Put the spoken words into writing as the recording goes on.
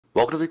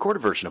Welcome to the recorded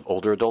version of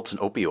Older Adults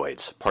and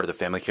Opioids, part of the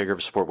Family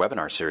Caregiver Support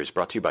webinar series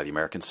brought to you by the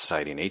American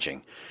Society on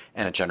Aging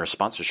and a generous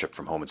sponsorship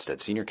from Home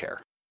Instead Senior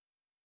Care.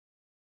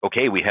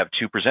 Okay, we have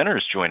two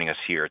presenters joining us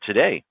here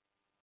today.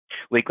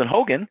 Lakeland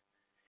Hogan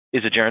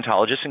is a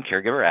gerontologist and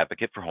caregiver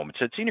advocate for Home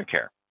Instead Senior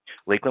Care.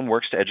 Lakeland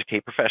works to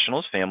educate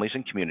professionals, families,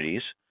 and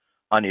communities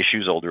on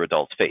issues older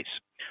adults face.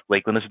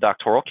 Lakeland is a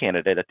doctoral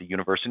candidate at the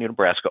University of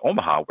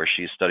Nebraska-Omaha, where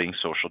she is studying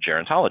social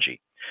gerontology.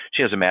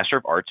 She has a Master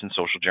of Arts in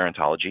Social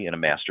Gerontology and a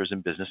Master's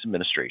in Business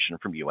Administration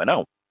from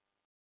UNO.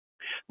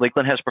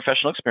 Lakeland has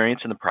professional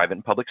experience in the private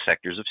and public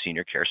sectors of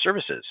senior care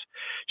services.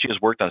 She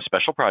has worked on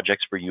special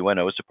projects for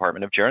UNO's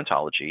Department of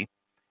Gerontology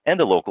and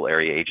the local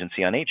area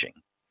agency on aging.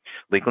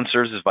 Lakeland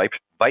serves as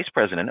Vice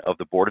President of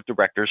the Board of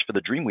Directors for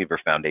the Dreamweaver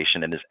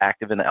Foundation and is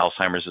active in the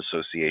Alzheimer's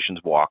Association's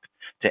Walk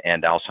to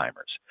End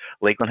Alzheimer's.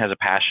 Lakeland has a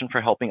passion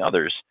for helping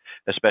others,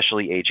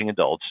 especially aging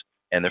adults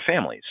and their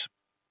families.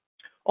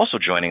 Also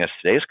joining us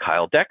today is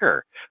Kyle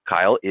Decker.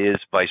 Kyle is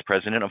Vice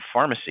President of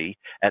Pharmacy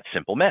at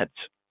Simple Meds.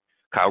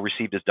 Kyle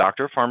received his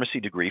Doctor of Pharmacy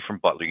degree from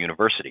Butler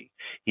University.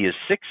 He is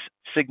Six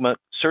Sigma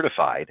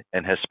certified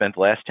and has spent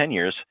the last 10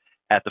 years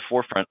at the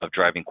forefront of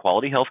driving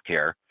quality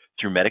healthcare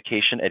through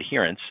medication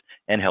adherence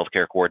and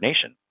healthcare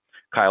coordination.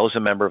 Kyle is a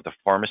member of the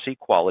Pharmacy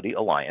Quality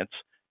Alliance,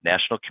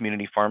 National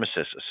Community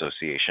Pharmacists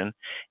Association,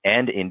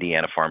 and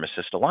Indiana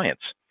Pharmacist Alliance.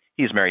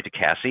 He is married to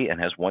Cassie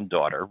and has one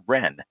daughter,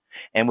 Ren.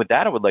 And with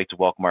that, I would like to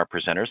welcome our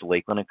presenters,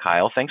 Lakeland and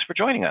Kyle. Thanks for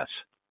joining us.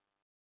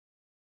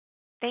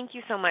 Thank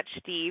you so much,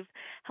 Steve.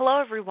 Hello,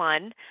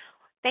 everyone.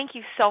 Thank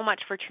you so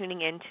much for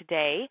tuning in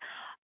today.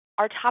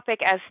 Our topic,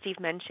 as Steve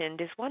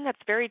mentioned, is one that's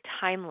very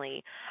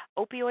timely,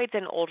 opioids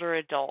in older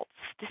adults.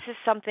 This is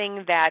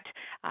something that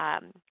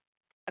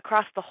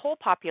across the whole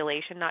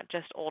population, not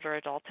just older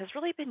adults, has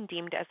really been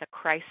deemed as a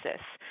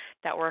crisis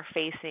that we're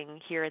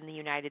facing here in the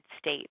United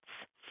States.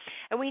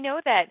 And we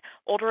know that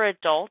older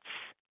adults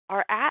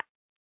are at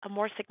a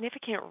more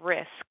significant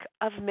risk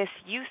of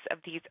misuse of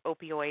these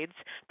opioids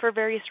for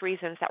various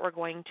reasons that we're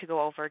going to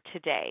go over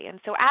today.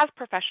 And so as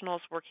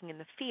professionals working in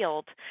the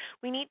field,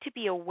 we need to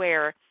be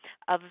aware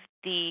of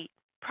the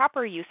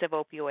proper use of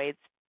opioids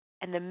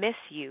and the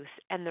misuse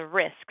and the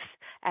risks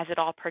as it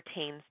all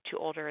pertains to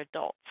older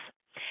adults.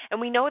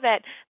 And we know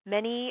that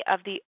many of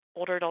the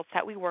older adults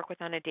that we work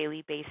with on a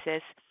daily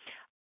basis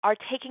are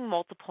taking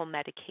multiple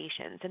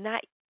medications, and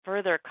that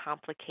further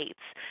complicates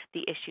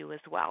the issue as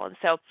well. And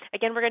so,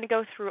 again, we're going to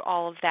go through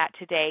all of that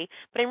today,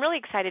 but I'm really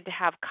excited to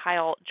have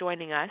Kyle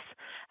joining us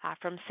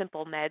from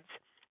Simple Meds.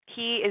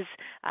 He is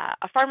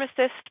a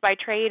pharmacist by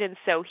trade, and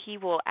so he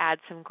will add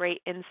some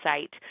great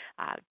insight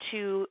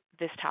to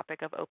this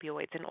topic of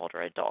opioids in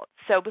older adults.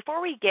 So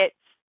before we get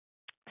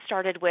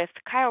started with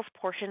Kyle's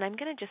portion, I'm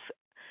going to just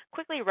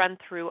quickly run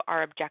through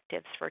our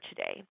objectives for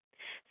today.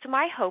 So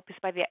my hope is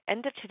by the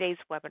end of today's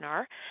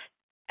webinar,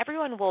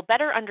 everyone will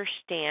better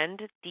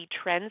understand the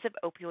trends of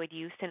opioid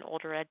use in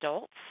older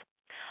adults.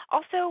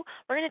 Also,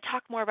 we're going to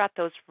talk more about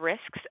those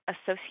risks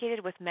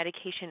associated with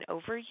medication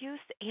overuse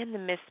and the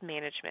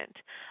mismanagement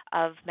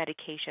of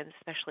medications,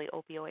 especially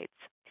opioids.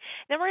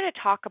 Then we're going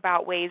to talk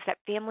about ways that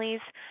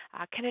families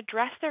can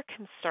address their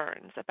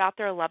concerns about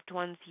their loved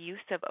ones' use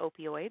of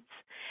opioids,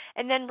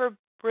 and then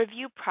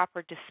review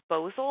proper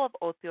disposal of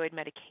opioid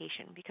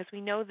medication, because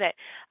we know that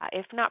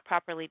if not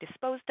properly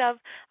disposed of,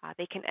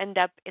 they can end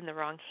up in the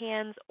wrong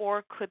hands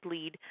or could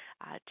lead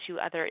to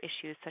other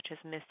issues such as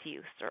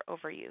misuse or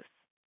overuse.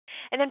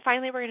 And then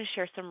finally, we're going to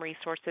share some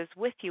resources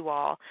with you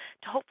all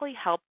to hopefully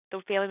help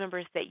the family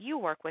members that you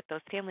work with,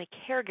 those family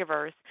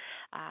caregivers,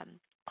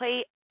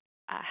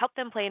 help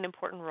them play an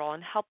important role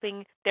in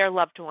helping their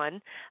loved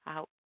one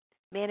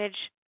manage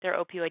their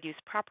opioid use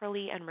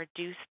properly and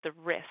reduce the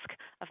risk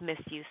of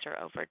misuse or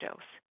overdose.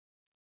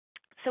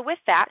 So with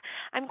that,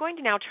 I'm going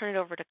to now turn it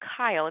over to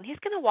Kyle, and he's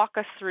going to walk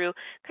us through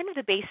kind of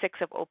the basics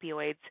of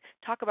opioids,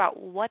 talk about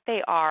what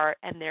they are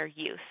and their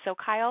use. So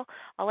Kyle,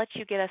 I'll let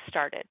you get us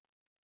started.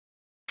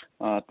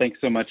 Thanks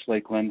so much,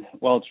 Lakeland.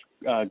 Well,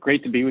 it's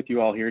great to be with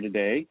you all here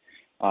today.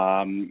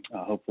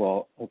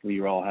 Hopefully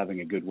you're all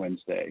having a good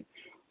Wednesday.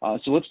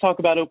 So let's talk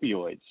about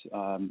opioids.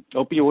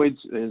 Opioids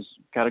is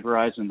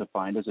categorized and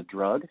defined as a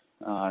drug,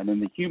 and in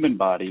the human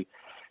body,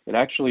 it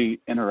actually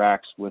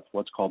interacts with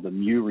what's called the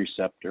mu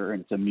receptor,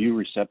 and it's a mu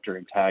receptor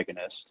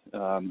antagonist.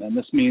 And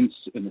this means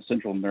in the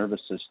central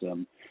nervous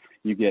system,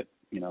 you get,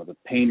 the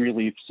pain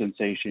relief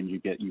sensation, you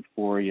get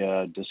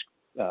euphoria,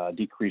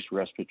 decreased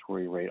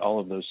respiratory rate, all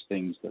of those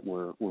things that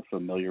we're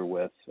familiar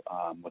with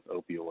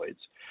opioids.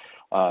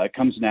 It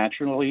comes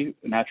naturally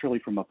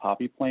from a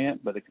poppy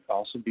plant, but it can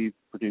also be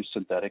produced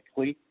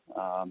synthetically.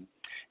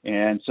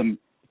 And some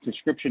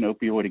prescription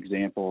opioid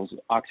examples,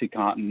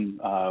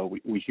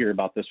 OxyContin, we hear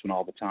about this one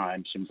all the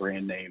time, some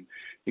brand name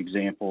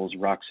examples,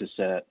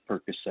 Roxicet,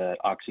 Percocet,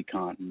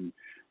 OxyContin,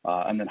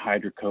 and then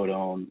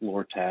hydrocodone,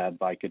 Lortab,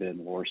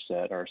 Vicodin,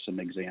 Lorcet are some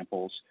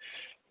examples.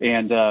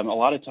 And a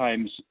lot of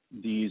times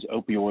these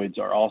opioids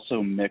are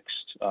also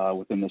mixed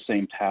within the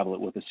same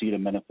tablet with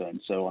acetaminophen.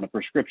 So on a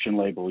prescription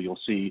label, you'll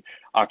see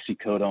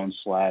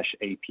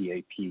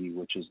oxycodone/APAP,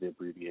 which is the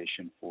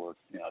abbreviation for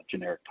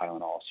generic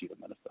Tylenol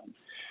acetaminophen.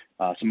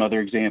 Some other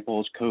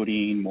examples: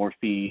 codeine,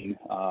 morphine,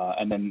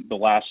 and then the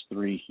last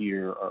three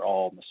here are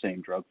all in the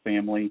same drug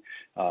family.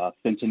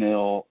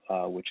 Fentanyl,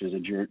 which is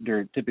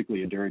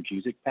typically a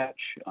Duragesic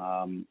patch,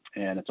 and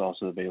it's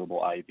also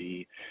available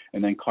IV.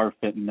 And then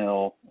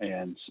carfentanil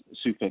and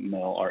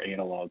sufentanil are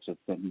analogs of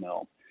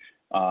fentanyl.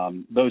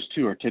 Those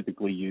two are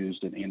typically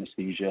used in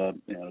anesthesia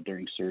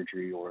during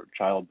surgery or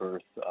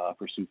childbirth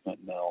for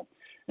sufentanil.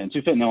 And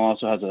sufentanil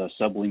also has a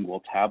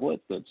sublingual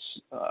tablet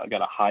that's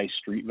got a high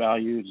street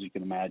value. As you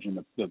can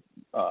imagine, the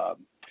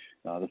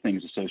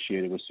things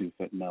associated with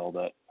sufentanil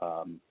that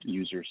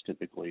users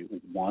typically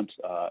want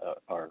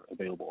are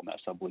available in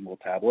that sublingual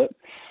tablet.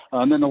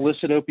 And then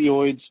illicit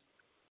opioids.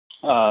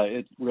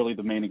 It's really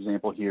the main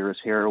example here is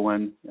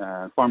heroin.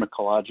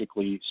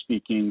 Pharmacologically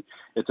speaking,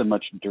 it's a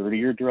much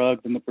dirtier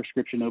drug than the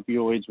prescription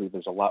opioids, where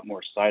there's a lot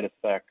more side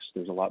effects.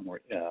 There's a lot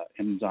more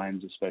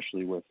enzymes,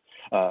 especially with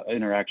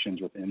interactions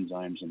with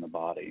enzymes in the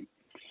body.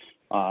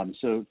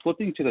 So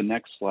flipping to the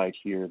next slide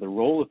here, the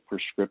role of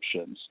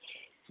prescriptions.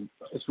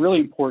 It's really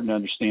important to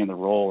understand the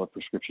role of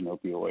prescription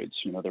opioids,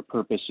 their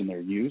purpose and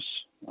their use.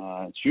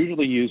 It's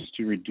usually used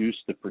to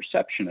reduce the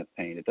perception of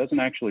pain. It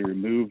doesn't actually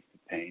remove the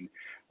pain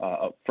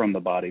from the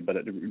body, but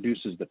it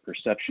reduces the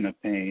perception of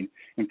pain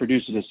and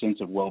produces a sense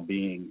of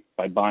well-being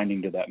by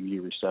binding to that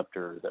mu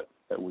receptor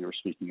that we were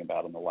speaking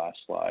about on the last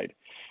slide.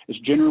 It's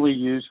generally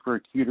used for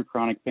acute or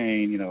chronic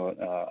pain,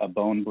 a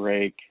bone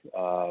break,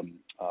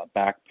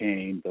 back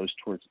pain, those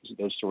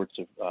sorts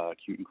of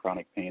acute and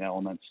chronic pain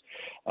elements.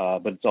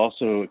 But it's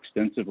also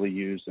extensively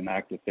used in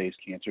active phase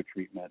cancer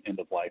treatment,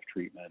 end-of-life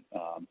treatment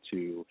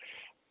to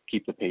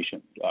keep the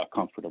patient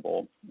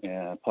comfortable,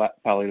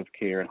 palliative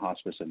care and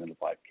hospice and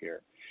end-of-life care.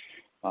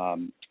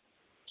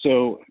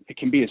 So it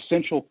can be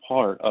essential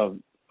part of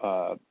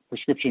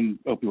prescription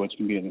opioids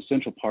can be an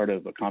essential part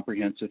of a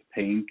comprehensive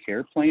pain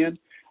care plan.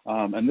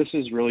 And this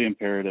is really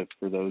imperative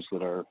for those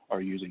that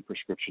are using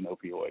prescription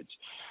opioids.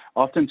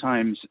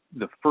 Oftentimes,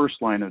 the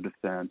first line of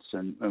defense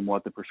and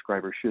what the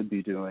prescriber should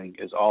be doing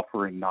is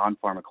offering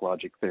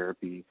non-pharmacologic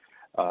therapy,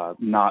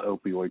 not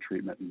opioid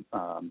treatment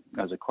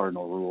as a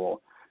cardinal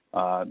rule.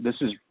 This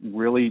is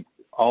really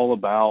all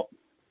about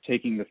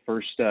taking the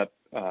first step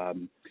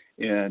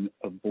in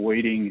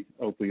avoiding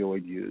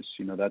opioid use.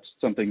 That's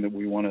something that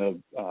we want to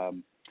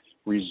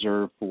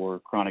reserve for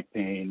chronic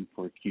pain,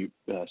 for acute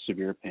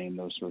severe pain,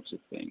 those sorts of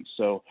things.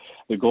 So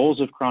the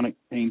goals of chronic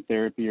pain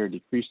therapy are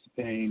decrease the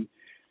pain,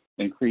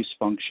 increase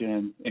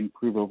function,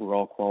 improve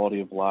overall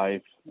quality of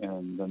life,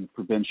 and then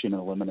prevention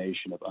and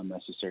elimination of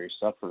unnecessary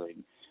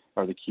suffering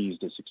are the keys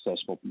to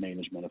successful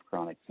management of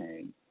chronic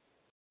pain.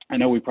 I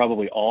know we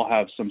probably all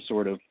have some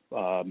sort of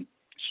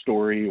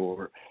story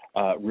or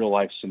real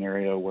life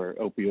scenario where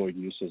opioid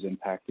use has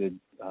impacted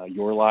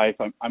your life.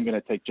 I'm going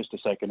to take just a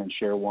second and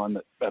share one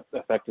that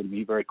affected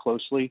me very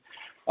closely.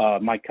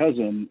 My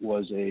cousin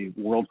was a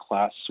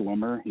world-class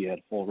swimmer. He had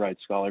a full ride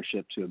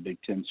scholarship to a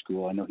Big Ten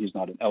school. I know he's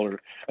not an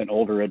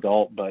older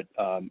adult, but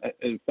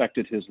it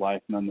affected his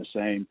life none the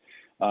same.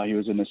 He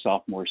was in his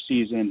sophomore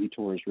season. He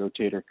tore his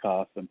rotator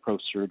cuff, and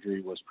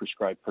post-surgery was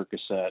prescribed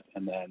Percocet,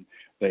 and then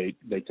they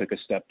took a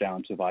step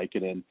down to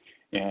Vicodin,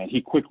 and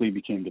he quickly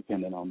became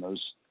dependent on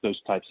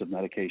those types of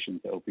medications,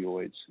 the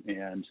opioids,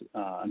 and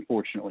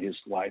unfortunately his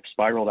life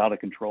spiraled out of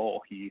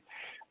control. He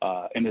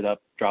ended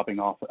up dropping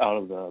out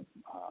of the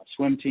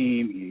swim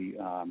team. He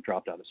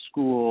dropped out of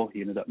school.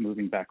 He ended up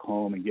moving back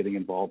home and getting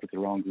involved with the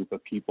wrong group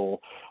of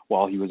people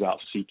while he was out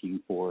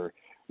seeking for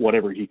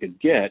whatever he could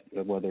get,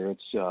 whether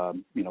it's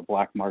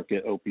black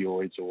market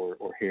opioids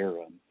or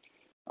heroin.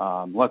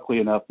 Luckily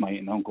enough, my aunt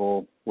and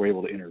uncle were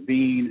able to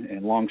intervene,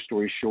 and long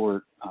story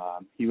short,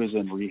 he was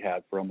in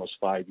rehab for almost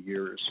 5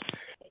 years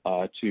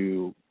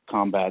to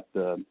combat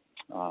the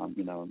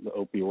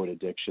opioid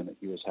addiction that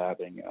he was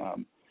having.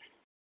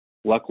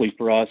 Luckily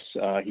for us,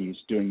 he's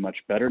doing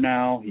much better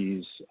now.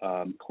 He's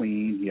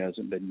clean. He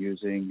hasn't been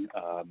using,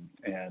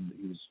 and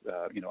he's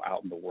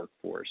out in the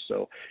workforce.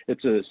 So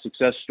it's a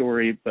success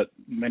story, but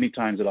many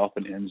times it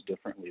often ends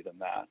differently than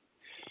that.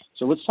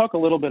 So let's talk a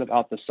little bit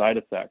about the side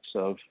effects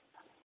of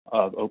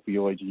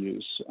opioid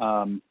use.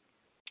 I'm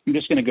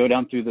just going to go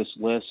down through this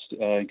list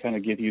and kind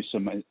of give you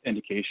some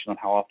indication on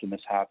how often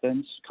this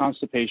happens.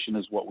 Constipation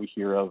is what we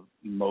hear of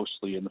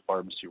mostly in the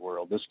pharmacy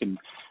world. This can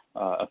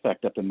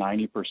affect up to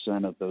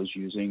 90% of those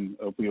using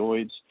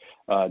opioids.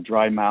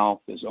 Dry mouth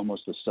is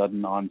almost a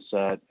sudden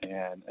onset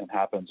and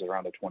happens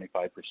around a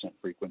 25%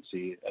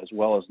 frequency, as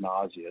well as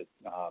nausea.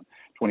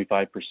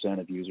 25%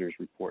 of users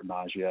report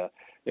nausea,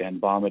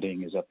 and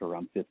vomiting is up to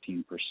around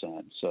 15%.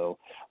 So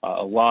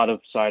a lot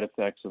of side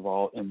effects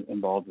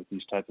involved with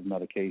these type of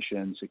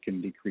medications. It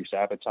can decrease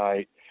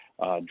appetite,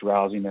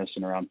 drowsiness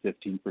in around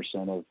 15%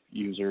 of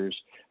users,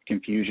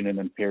 confusion and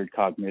impaired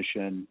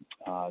cognition,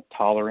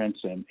 tolerance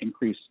and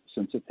increased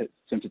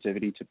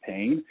sensitivity to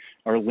pain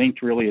are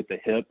linked really at the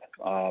hip.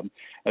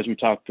 As we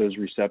talk, those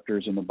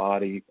receptors in the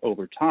body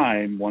over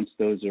time, once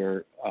those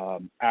are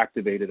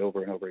activated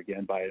over and over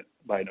again by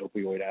an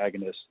opioid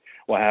agonist,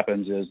 what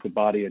happens is the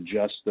body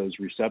adjusts those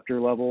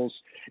receptor levels,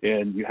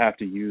 and you have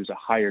to use a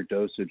higher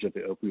dosage of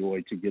the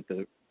opioid to get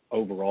the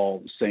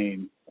overall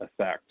same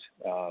effect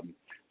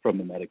from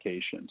the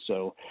medication.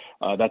 So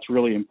that's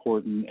really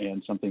important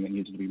and something that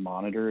needs to be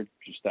monitored,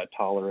 just that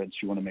tolerance.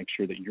 You want to make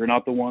sure that you're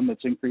not the one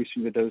that's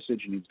increasing the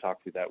dosage. You need to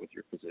talk through that with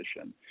your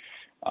physician.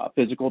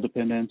 Physical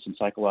dependence and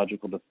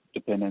psychological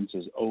dependence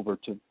is over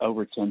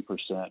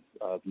 10%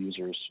 of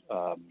users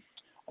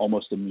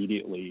almost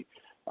immediately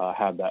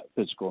have that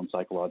physical and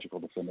psychological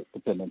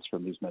dependence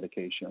from these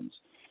medications.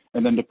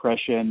 And then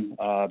depression,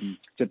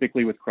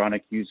 typically with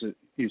chronic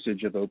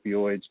usage of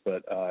opioids,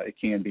 but it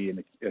can be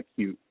an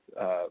acute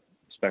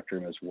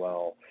spectrum as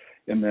well.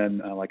 And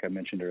then, like I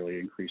mentioned earlier,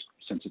 increased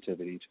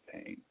sensitivity to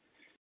pain.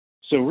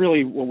 So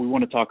really what we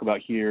want to talk about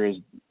here is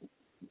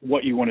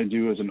what you want to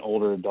do as an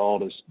older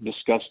adult is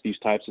discuss these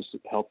types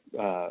of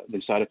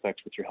the side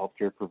effects with your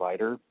healthcare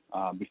provider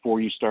before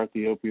you start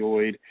the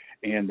opioid,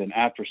 and then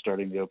after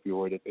starting the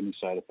opioid, if any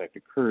side effect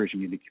occurs, you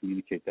need to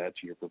communicate that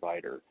to your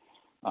provider.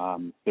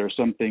 There are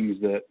some things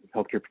that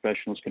healthcare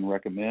professionals can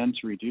recommend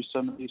to reduce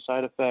some of these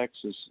side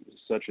effects,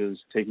 such as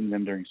taking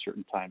them during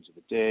certain times of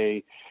the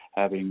day,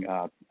 having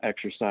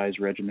exercise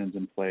regimens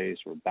in place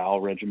or bowel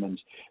regimens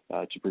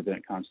to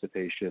prevent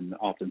constipation.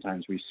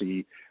 Oftentimes we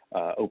see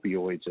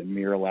opioids and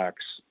Miralax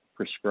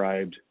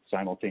prescribed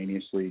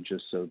simultaneously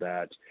just so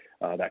that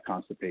that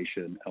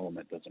constipation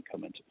element doesn't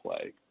come into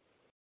play.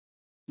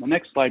 The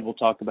next slide, we'll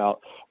talk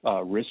about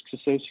risks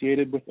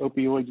associated with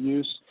opioid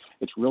use.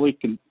 It's really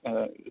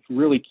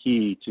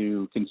key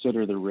to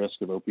consider the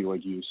risk of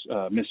opioid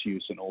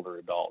misuse in older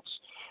adults.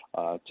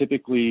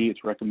 Typically,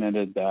 it's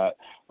recommended that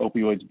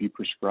opioids be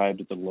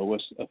prescribed at the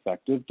lowest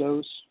effective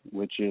dose,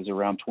 which is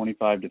around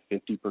 25 to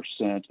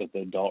 50% of the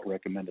adult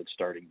recommended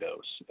starting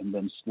dose, and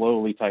then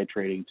slowly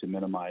titrating to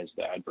minimize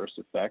the adverse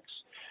effects,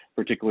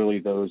 particularly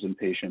those in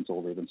patients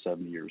older than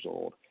 70 years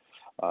old.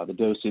 The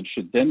dosage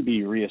should then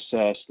be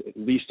reassessed at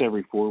least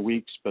every 4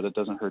 weeks, but it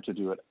doesn't hurt to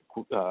do it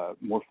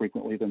more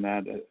frequently than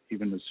that,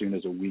 even as soon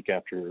as a week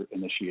after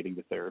initiating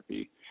the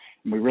therapy.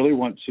 And we really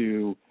want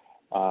to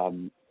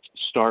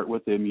start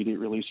with the immediate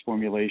release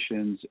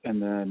formulations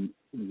and then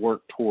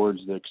work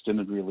towards the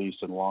extended release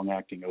and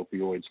long-acting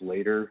opioids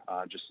later,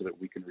 just so that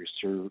we can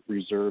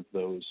reserve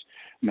those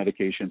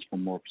medications for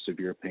more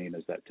severe pain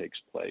as that takes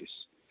place.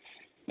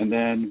 And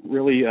then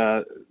really,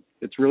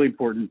 what's really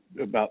important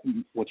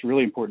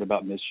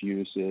about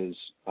misuse is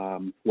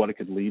what it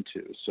could lead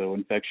to. So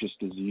infectious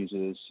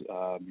diseases,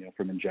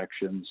 from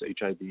injections,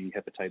 HIV,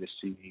 hepatitis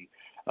C,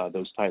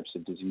 those types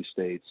of disease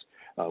states.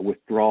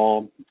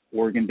 Withdrawal,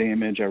 organ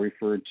damage. I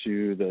referred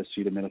to the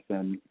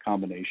acetaminophen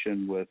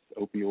combination with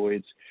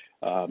opioids.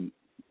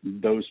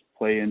 Those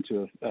play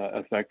into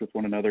effect with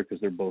one another because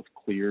they're both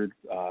cleared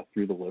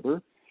through the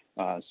liver.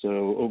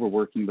 So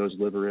overworking those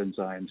liver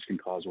enzymes can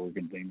cause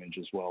organ damage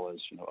as well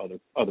as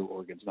other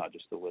organs, not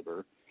just the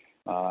liver.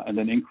 And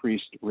then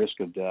increased risk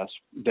of death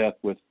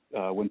with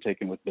when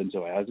taken with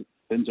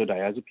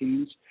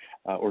benzodiazepines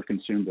or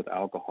consumed with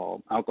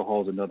alcohol.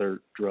 Alcohol is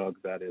another drug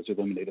that is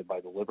eliminated by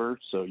the liver,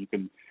 so you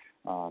can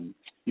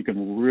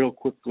real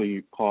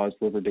quickly cause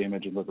liver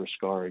damage and liver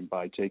scarring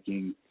by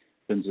taking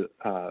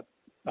acetaminophen,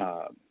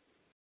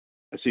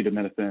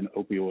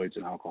 opioids,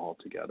 and alcohol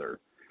together.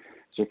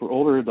 So for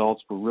older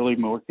adults, we're really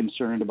more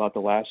concerned about the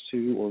last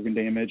two, organ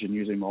damage and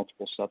using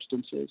multiple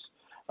substances.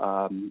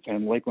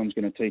 And Lakeland's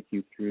going to take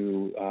you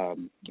through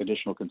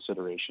additional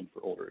consideration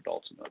for older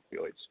adults and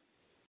opioids.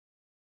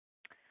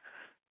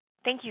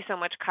 Thank you so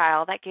much,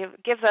 Kyle. That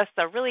gives us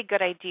a really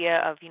good idea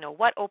of,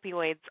 what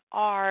opioids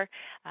are,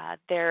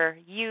 their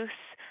use,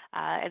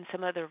 and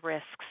some of the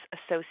risks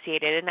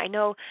associated. And I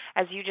know,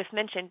 as you just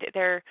mentioned,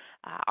 there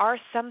are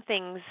some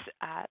things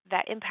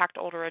that impact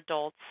older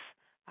adults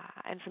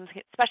and some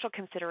special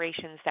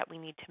considerations that we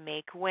need to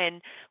make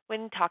when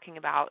talking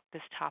about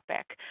this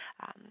topic.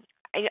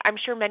 I'm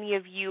sure many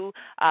of you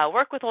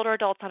work with older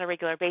adults on a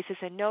regular basis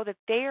and know that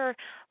they are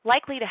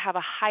likely to have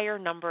a higher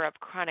number of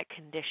chronic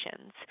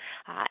conditions,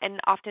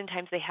 and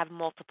oftentimes they have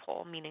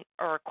multiple,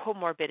 or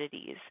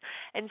comorbidities.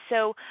 And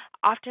so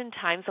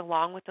oftentimes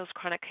along with those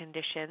chronic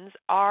conditions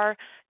are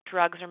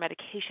drugs or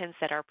medications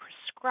that are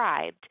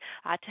prescribed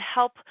to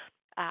help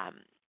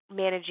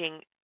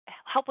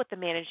with the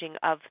managing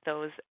of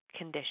those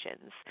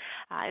conditions.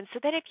 And so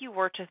then if you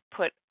were to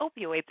put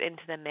opioids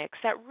into the mix,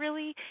 that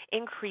really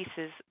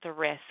increases the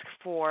risk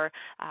for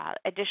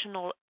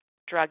additional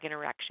drug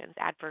interactions,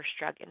 adverse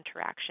drug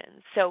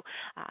interactions. So,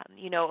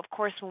 of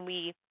course, when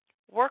we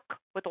work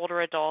with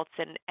older adults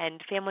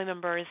and family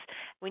members,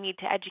 we need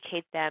to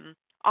educate them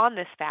on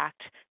this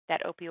fact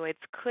that opioids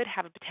could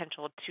have a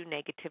potential to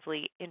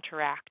negatively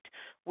interact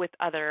with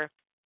other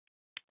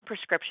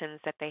prescriptions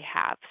that they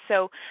have.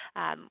 So,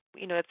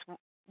 it's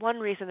one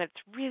reason that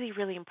it's really,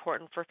 really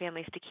important for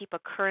families to keep a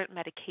current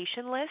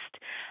medication list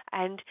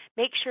and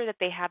make sure that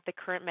they have the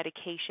current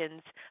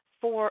medications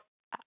for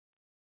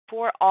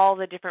for all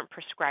the different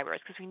prescribers,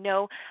 because we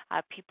know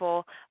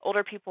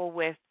older people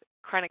with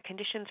chronic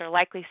conditions are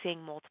likely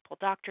seeing multiple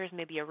doctors,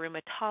 maybe a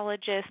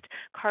rheumatologist,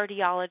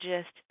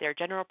 cardiologist, their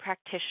general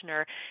practitioner,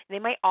 and they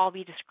might all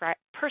be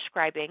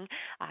prescribing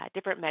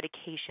different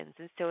medications.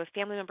 And so if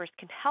family members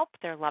can help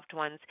their loved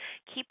ones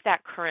keep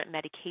that current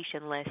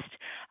medication list,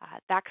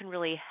 that can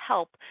really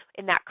help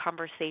in that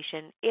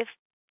conversation if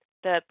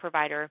the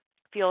provider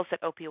feels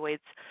that opioids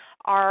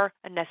are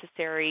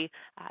necessary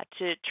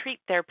to treat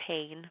their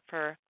pain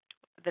for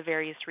the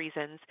various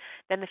reasons,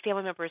 then the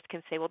family members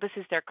can say, well, this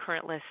is their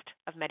current list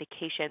of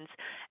medications,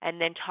 and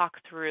then talk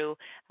through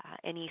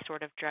any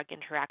sort of drug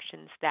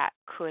interactions that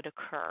could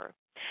occur.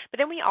 But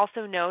then we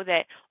also know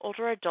that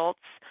older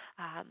adults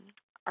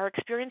are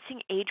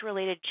experiencing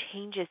age-related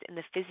changes in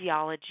the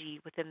physiology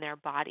within their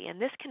body, and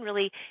this can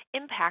really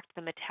impact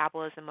the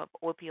metabolism of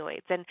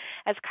opioids. And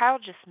as Kyle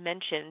just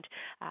mentioned,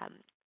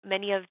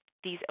 many of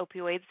these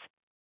opioids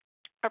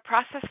are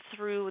processed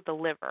through the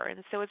liver.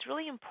 And so it's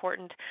really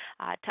important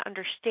to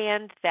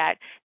understand that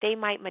they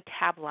might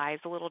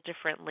metabolize a little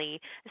differently,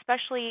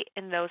 especially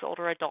in those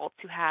older adults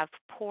who have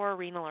poor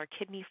renal or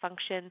kidney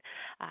function.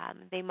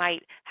 They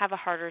might have a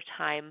harder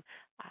time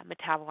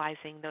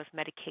metabolizing those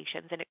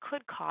medications, and it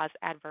could cause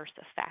adverse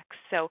effects.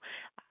 So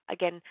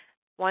again,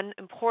 one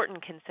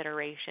important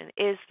consideration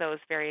is those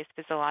various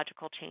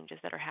physiological changes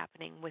that are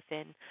happening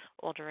within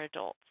older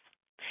adults.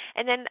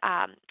 And then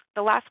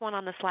the last one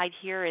on the slide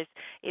here is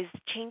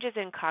changes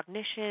in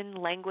cognition,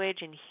 language,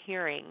 and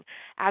hearing.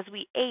 As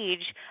we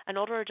age, an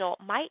older adult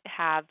might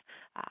have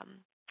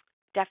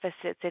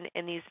deficits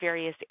in these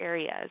various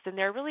areas. And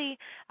there are really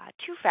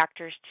two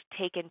factors to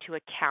take into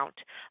account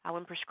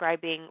when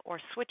prescribing or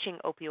switching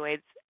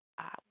opioids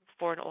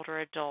for an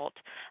older adult.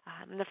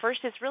 And the first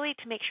is really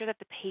to make sure that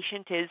the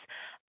patient is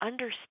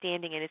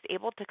understanding and is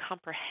able to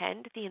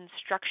comprehend the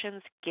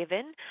instructions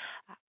given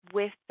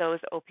with those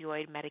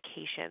opioid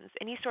medications.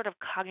 Any sort of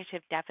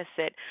cognitive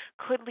deficit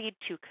could lead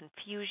to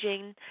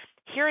confusion.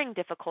 Hearing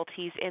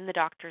difficulties in the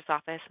doctor's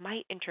office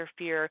might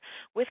interfere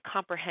with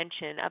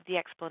comprehension of the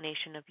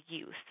explanation of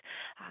use.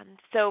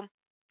 So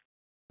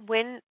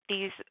when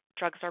these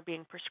drugs are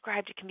being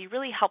prescribed, it can be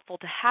really helpful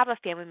to have a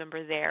family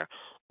member there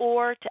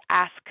or to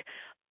ask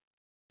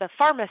the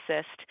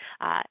pharmacist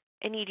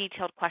any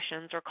detailed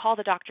questions or call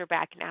the doctor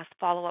back and ask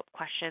follow-up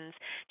questions,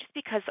 just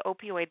because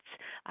opioids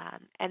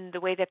and the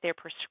way that they're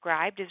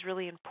prescribed is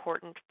really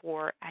important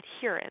for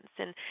adherence.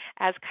 And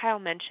as Kyle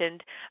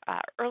mentioned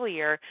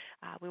earlier,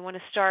 we want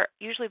to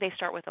usually they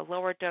start with a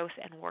lower dose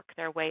and work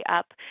their way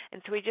up.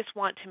 And so we just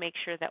want to make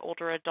sure that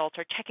older adults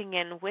are checking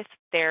in with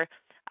their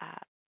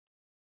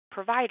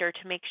provider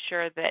to make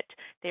sure that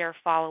they are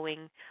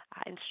following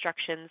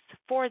instructions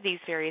for these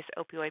various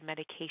opioid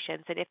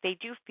medications. And if they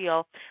do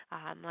feel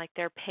like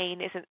their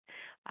pain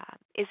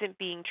isn't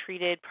being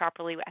treated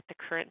properly at the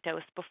current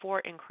dose,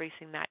 before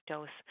increasing that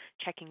dose,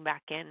 checking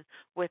back in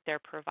with their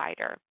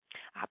provider.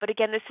 But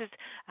again, this is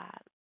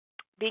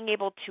being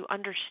able to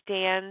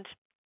understand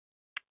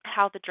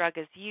how the drug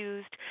is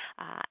used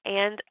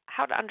and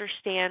how to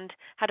understand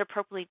how to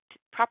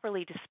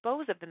properly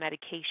dispose of the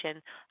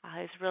medication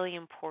is really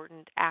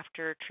important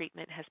after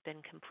treatment has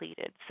been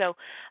completed. So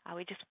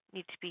we just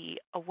need to be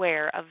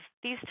aware of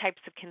these types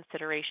of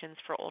considerations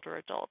for older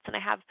adults. And I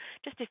have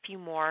just a few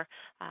more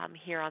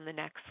here on the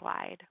next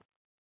slide.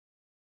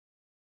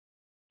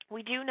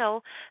 We do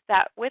know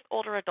that with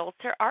older adults,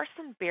 there are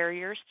some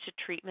barriers to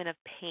treatment of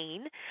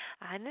pain,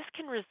 and this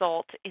can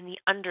result in the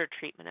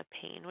undertreatment of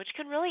pain, which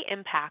can really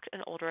impact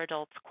an older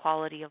adult's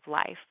quality of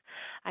life.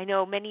 I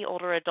know many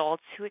older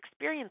adults who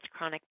experience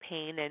chronic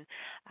pain, and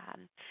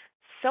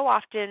so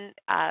often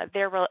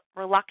they're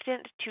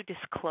reluctant to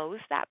disclose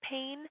that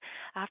pain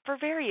for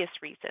various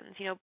reasons.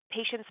 You know,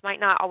 patients might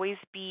not always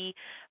be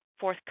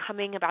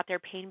forthcoming about their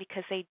pain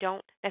because they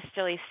don't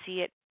necessarily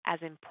see it as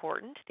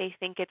important. They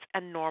think it's a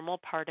normal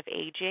part of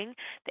aging.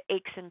 The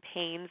aches and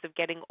pains of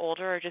getting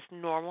older are just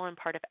normal and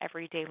part of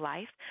everyday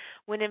life,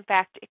 when in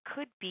fact it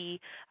could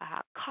be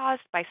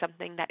caused by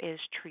something that is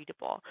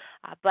treatable.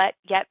 But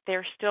yet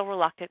they're still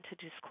reluctant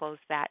to disclose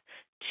that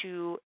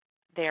to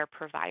their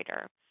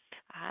provider.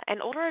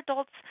 And older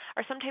adults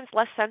are sometimes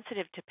less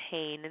sensitive to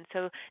pain, and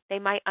so they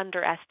might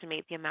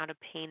underestimate the amount of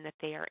pain that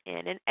they are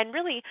in. And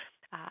really,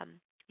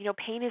 you know,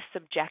 pain is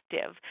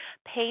subjective.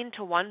 Pain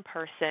to one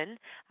person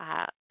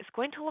is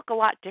going to look a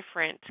lot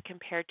different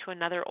compared to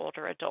another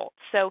older adult.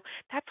 So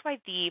that's why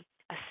the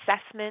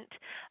assessment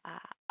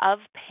of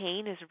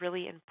pain is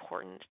really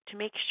important, to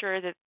make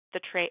sure that the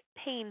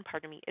pain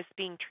is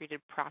being treated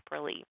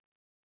properly.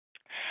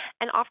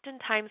 And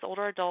oftentimes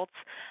older adults,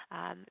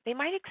 they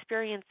might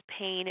experience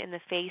pain in the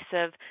face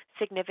of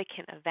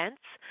significant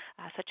events,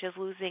 such as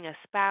losing a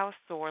spouse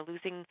or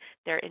losing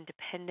their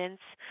independence.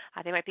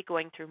 They might be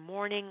going through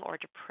mourning or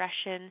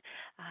depression,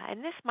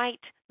 and this might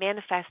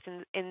manifest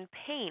in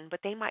pain, but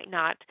they might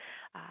not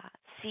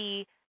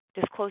see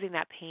disclosing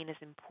that pain is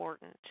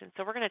important. And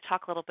so we're going to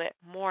talk a little bit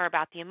more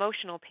about the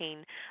emotional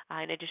pain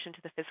in addition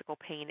to the physical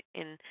pain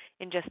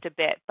in just a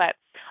bit. But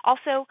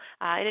also,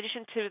 in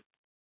addition to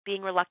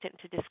being reluctant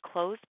to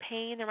disclose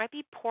pain, there might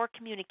be poor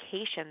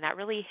communication that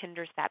really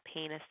hinders that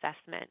pain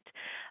assessment.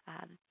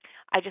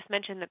 I just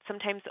mentioned that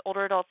sometimes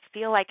older adults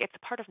feel like it's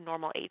a part of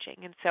normal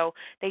aging, and so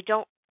they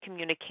don't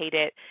communicate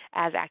it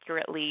as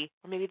accurately,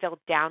 or maybe they'll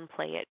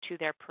downplay it to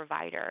their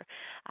provider.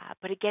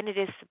 But again, it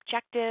is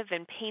subjective,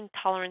 and pain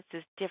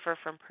tolerances differ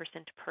from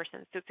person to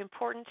person. So it's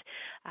important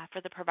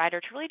for the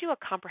provider to really do a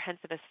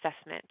comprehensive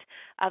assessment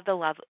of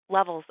the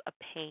levels of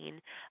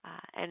pain,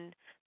 and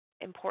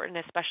important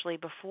especially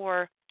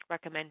before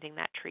recommending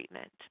that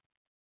treatment.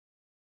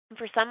 And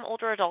for some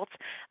older adults,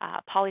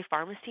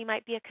 polypharmacy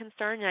might be a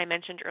concern, and I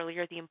mentioned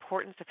earlier the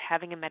importance of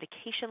having a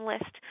medication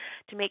list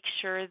to make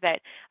sure that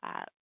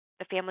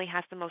the family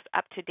has the most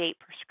up-to-date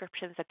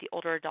prescriptions that the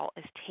older adult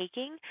is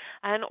taking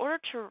in order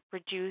to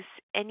reduce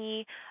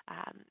any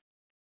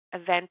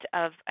event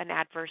of an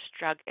adverse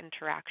drug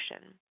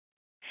interaction.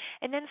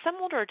 And then some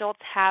older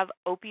adults have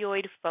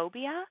opioid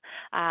phobia,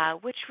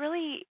 which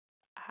really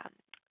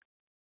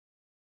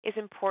is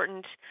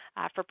important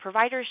for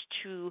providers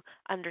to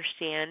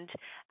understand,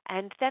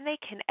 and then they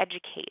can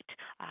educate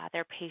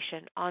their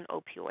patient on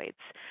opioids.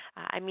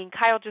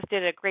 Kyle just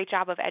did a great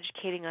job of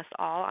educating us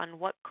all on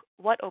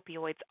what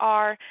opioids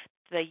are,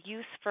 the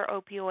use for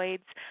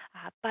opioids,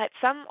 but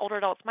some older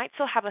adults might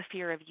still have a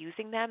fear of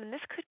using them, and this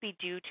could be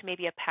due to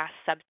maybe a past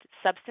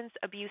substance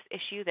abuse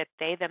issue that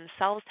they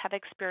themselves have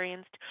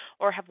experienced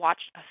or have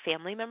watched a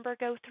family member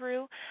go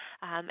through.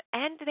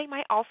 And they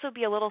might also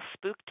be a little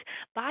spooked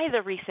by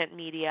the recent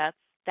media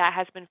that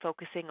has been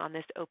focusing on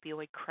this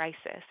opioid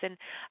crisis. And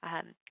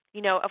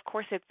of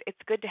course, it's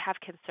good to have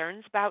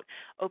concerns about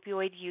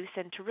opioid use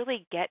and to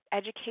really get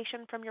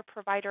education from your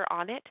provider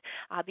on it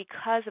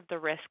because of the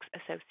risks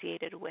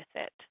associated with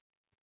it.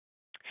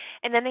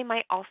 And then they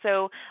might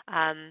also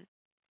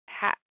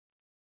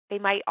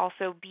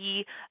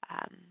be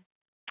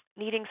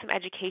needing some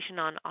education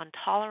on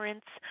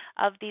tolerance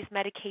of these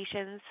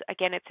medications.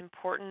 Again, it's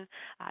important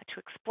to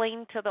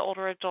explain to the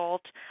older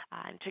adult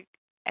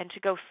and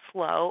to go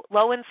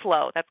low and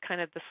slow. That's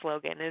kind of the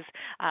slogan is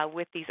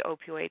with these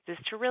opioids, is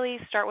to really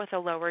start with a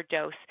lower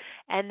dose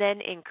and then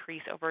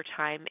increase over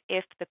time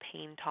if the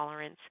pain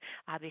tolerance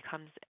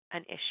becomes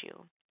an issue.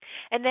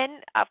 And then,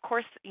 of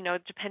course,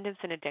 dependence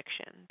and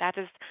addiction. That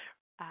is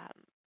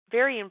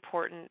very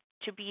important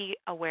to be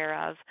aware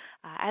of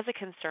as a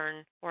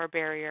concern or a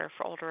barrier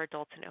for older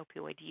adults in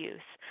opioid use.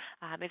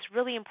 It's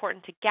really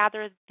important to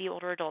gather the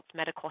older adult's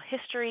medical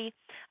history,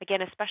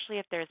 again, especially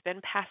if there's been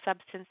past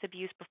substance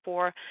abuse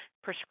before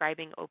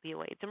prescribing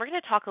opioids. And we're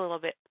going to talk a little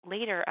bit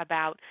later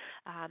about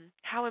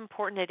how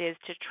important it is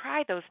to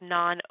try those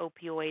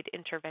non-opioid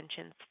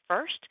interventions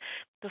first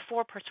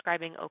before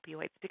prescribing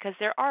opioids, because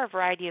there are a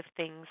variety of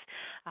things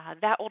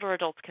that older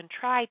adults can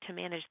try to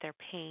manage their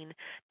pain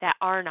that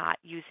are not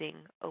using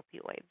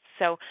opioids.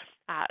 So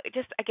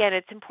again,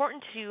 it's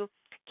important to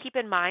keep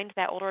in mind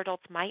that older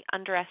adults might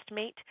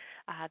underestimate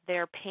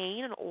their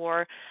pain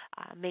or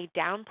may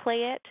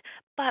downplay it,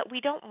 but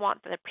we don't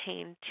want their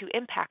pain to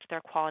impact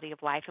their quality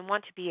of life and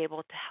want to be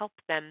able to help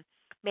them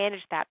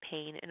manage that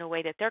pain in a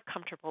way that they're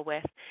comfortable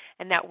with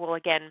and that will,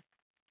 again,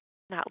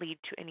 not lead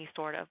to any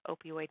sort of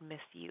opioid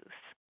misuse.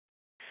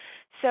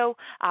 So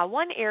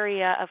one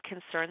area of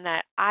concern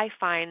that I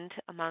find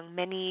among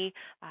many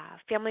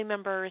family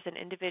members and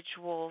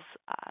individuals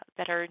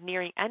that are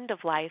nearing end of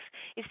life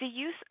is the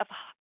use of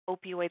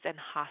opioids in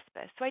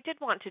hospice. So I did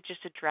want to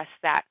just address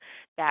that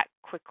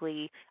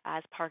quickly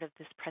as part of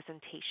this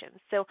presentation.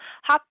 So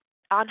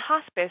on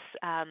hospice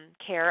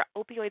care,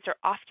 opioids are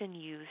often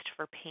used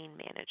for pain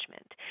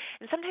management.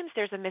 And sometimes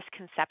there's a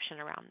misconception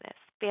around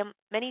this.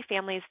 Many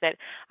families that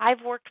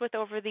I've worked with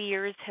over the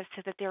years have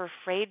said that they're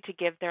afraid to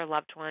give their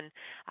loved one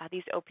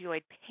these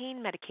opioid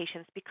pain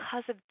medications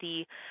because of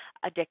the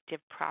addictive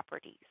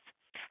properties.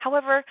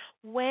 However,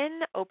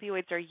 when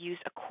opioids are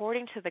used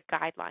according to the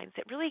guidelines,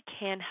 it really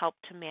can help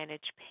to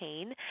manage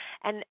pain.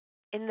 And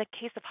in the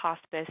case of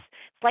hospice,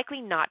 it's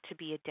likely not to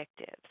be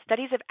addictive.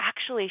 Studies have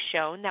actually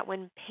shown that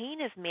when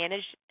pain is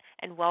managed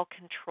and well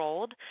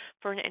controlled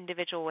for an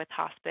individual with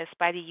hospice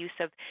by the use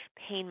of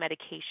pain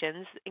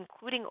medications,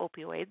 including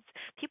opioids,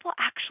 people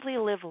actually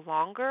live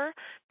longer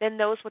than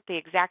those with the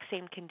exact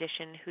same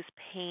condition whose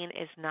pain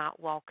is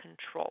not well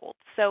controlled.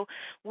 So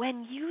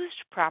when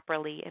used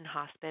properly in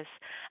hospice,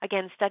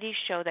 again, studies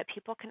show that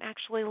people can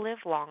actually live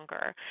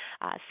longer.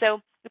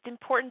 So it's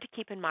important to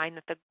keep in mind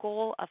that the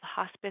goal of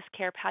hospice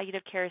care,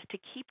 palliative care, is to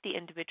keep the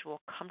individual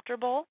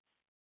comfortable.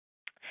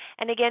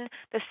 And again,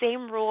 the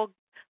same rule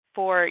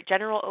for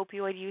general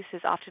opioid use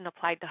is often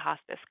applied to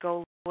hospice.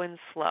 Go low and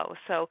slow.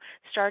 So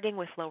starting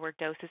with lower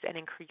doses and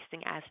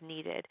increasing as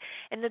needed.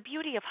 And the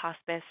beauty of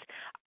hospice,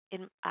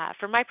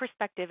 from my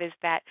perspective, is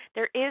that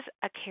there is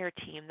a care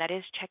team that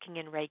is checking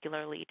in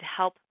regularly to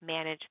help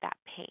manage that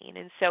pain.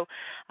 And so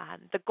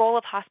the goal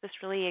of hospice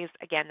really is,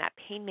 again, that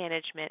pain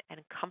management and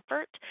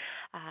comfort.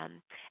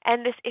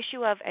 And this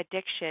issue of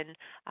addiction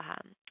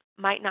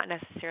might not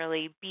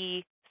necessarily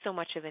be so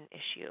much of an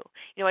issue.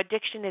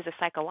 Addiction is a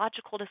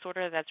psychological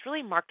disorder that's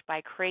really marked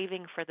by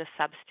craving for the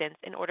substance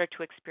in order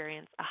to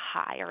experience a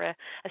high or a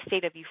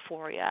state of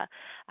euphoria.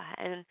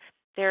 And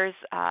there's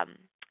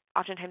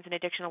oftentimes in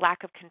addiction a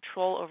lack of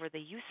control over the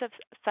use of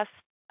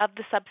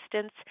the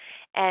substance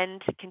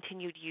and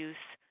continued use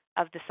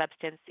of the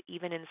substance,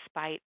 even in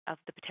spite of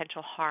the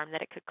potential harm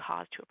that it could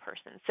cause to a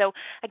person. So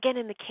again,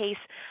 in the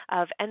case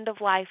of end of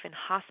life and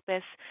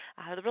hospice,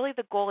 really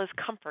the goal is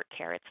comfort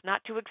care. It's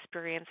not to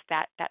experience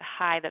that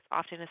high that's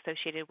often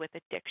associated with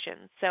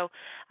addiction. So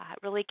it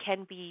really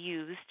can be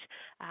used,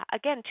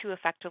 again, to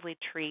effectively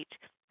treat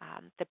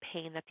the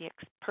pain that the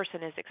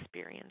person is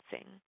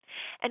experiencing.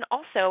 And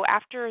also,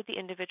 after the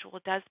individual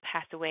does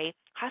pass away,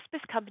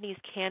 hospice companies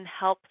can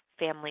help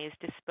families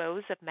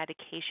dispose of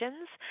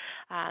medications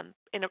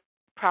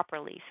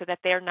properly so that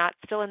they're not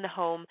still in the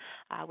home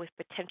with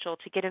potential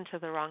to get into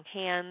the wrong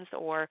hands,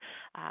 or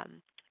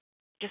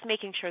just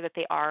making sure that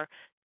they are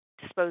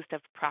disposed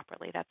of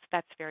properly.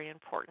 That's very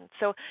important.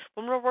 So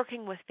when we're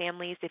working with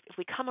families, if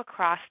we come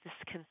across this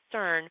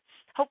concern,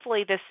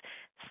 hopefully this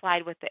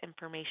slide with the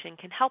information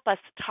can help us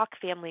talk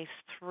families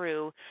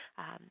through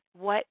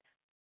what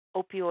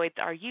opioids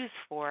are used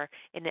for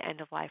in the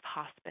end-of-life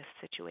hospice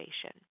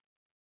situation.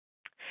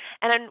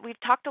 And then we've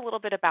talked a little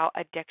bit about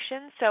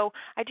addiction, so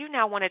I do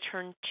now want to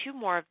turn to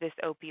more of this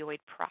opioid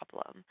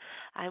problem.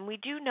 And we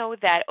do know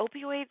that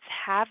opioids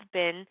have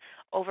been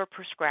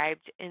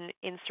overprescribed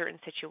in certain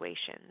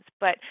situations,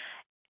 but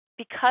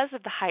because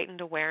of the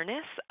heightened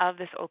awareness of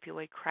this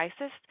opioid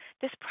crisis,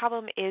 this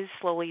problem is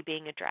slowly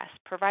being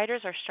addressed.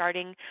 Providers are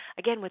starting,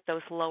 again, with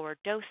those lower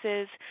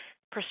doses,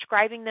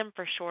 prescribing them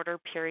for shorter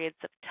periods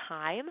of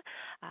time,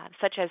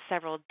 such as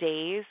several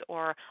days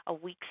or a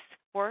week's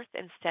worth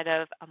instead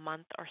of a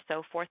month or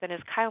so forth. And as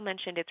Kyle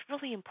mentioned, it's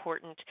really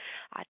important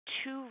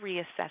to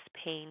reassess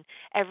pain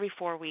every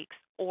 4 weeks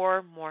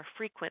or more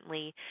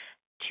frequently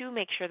to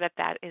make sure that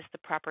that is the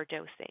proper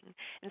dosing.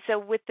 And so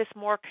with this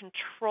more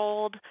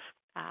controlled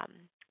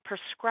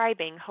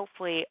prescribing,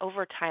 hopefully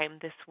over time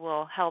this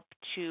will help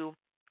to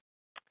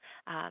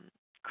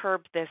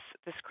curb this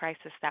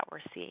crisis that we're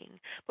seeing.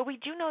 But we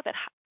do know that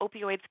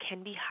opioids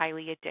can be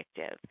highly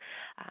addictive.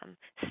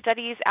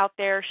 Studies out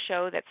there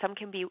show that some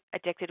can be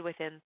addicted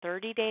within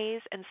 30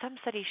 days, and some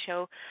studies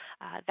show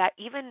that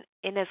even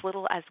in as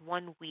little as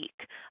 1 week,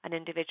 an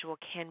individual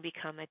can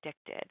become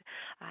addicted.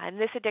 And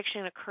this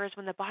addiction occurs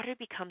when the body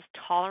becomes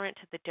tolerant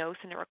to the dose,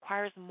 and it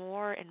requires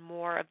more and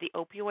more of the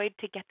opioid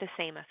to get the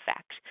same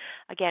effect,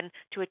 again,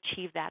 to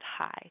achieve that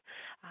high.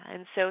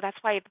 And so that's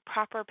why the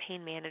proper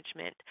pain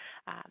management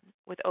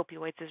with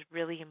opioids is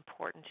really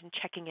important, and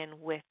checking in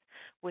with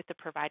the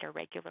provider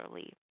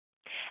regularly.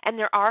 And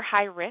there are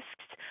high risks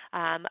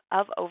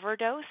of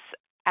overdose.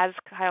 As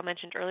Kyle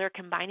mentioned earlier,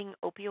 combining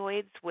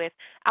opioids with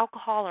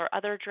alcohol or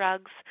other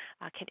drugs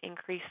can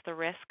increase the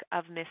risk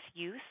of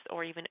misuse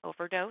or even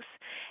overdose.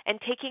 And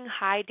taking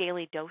high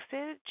daily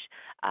dosages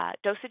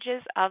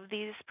of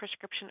these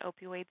prescription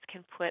opioids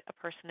can put a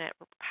person at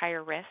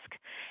higher risk.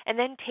 And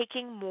then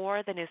taking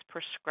more than is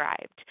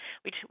prescribed.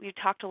 We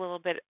talked a little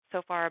bit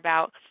so far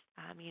about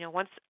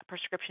once a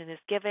prescription is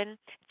given,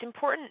 it's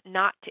important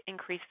not to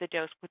increase the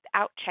dose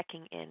without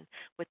checking in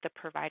with the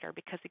provider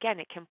because, again,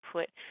 it can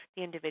put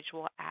the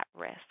individual at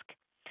risk.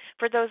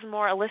 For those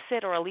more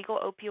illicit or illegal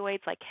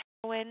opioids like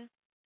heroin,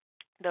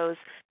 those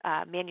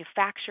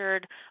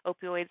manufactured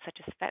opioids such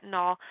as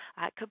fentanyl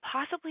could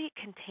possibly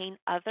contain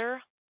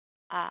other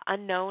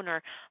unknown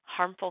or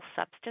harmful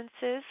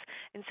substances,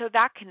 and so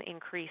that can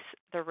increase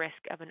the risk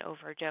of an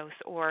overdose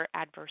or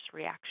adverse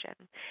reaction.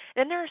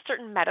 Then there are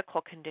certain medical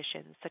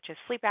conditions such as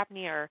sleep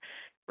apnea or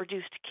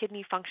reduced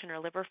kidney function or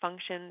liver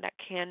function that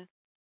can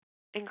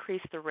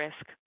increase the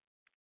risk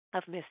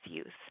of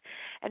misuse.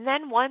 And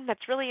then one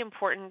that's really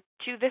important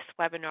to this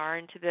webinar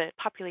and to the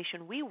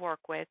population we work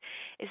with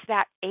is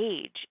that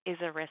age is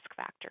a risk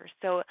factor.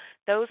 So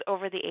those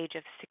over the age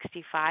of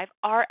 65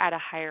 are at a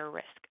higher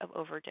risk of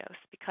overdose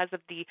because of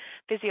the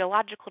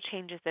physiological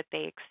changes that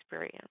they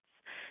experience.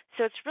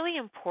 So it's really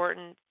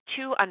important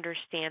to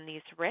understand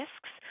these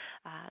risks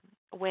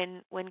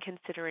when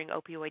considering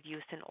opioid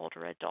use in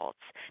older adults,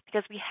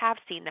 because we have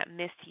seen that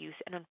misuse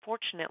and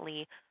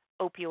unfortunately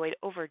opioid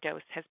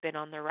overdose has been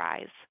on the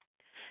rise.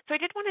 So I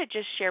did want to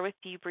just share with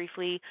you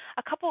briefly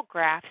a couple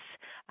graphs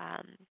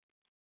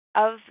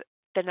of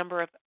the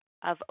number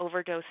of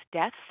overdose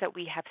deaths that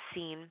we have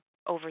seen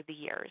over the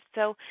years.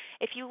 So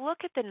if you look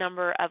at the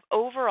number of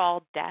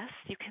overall deaths,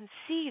 you can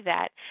see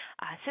that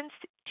since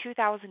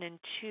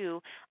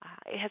 2002,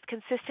 it has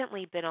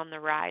consistently been on the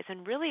rise,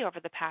 and really over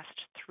the past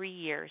 3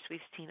 years,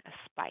 we've seen a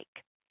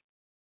spike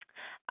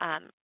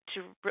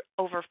to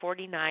over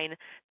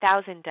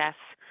 49,000 deaths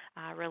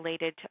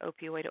related to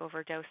opioid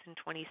overdose in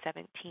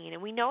 2017.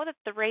 And we know that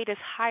the rate is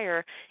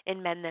higher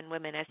in men than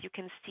women. As you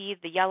can see,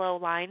 the yellow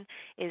line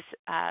is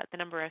the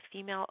number of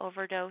female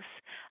overdose,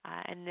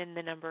 and then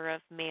the number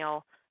of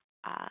male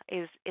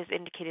is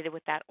indicated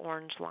with that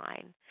orange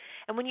line.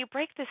 And when you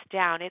break this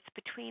down, it's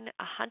between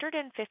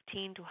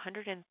 115 to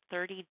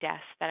 130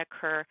 deaths that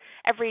occur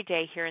every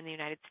day here in the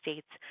United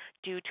States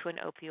due to an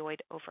opioid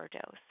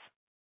overdose.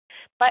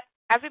 But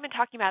as we've been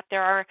talking about,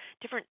 there are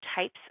different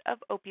types of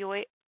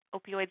opioids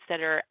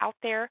that are out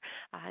there.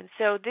 And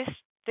so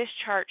this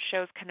chart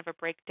shows kind of a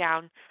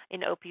breakdown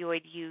in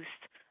opioid use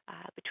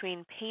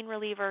between pain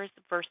relievers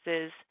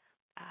versus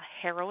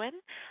heroin.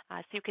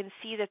 So you can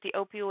see that the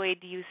opioid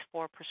use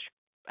for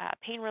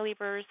pain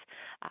relievers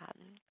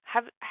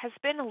has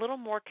been a little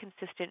more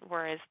consistent,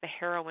 whereas the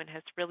heroin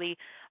has really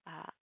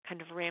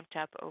kind of ramped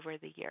up over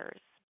the years.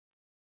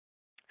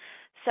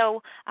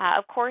 So,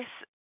 of course,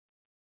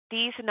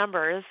 these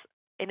numbers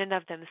in and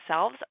of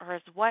themselves are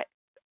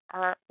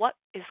what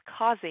is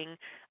causing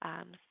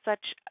such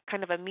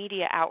kind of a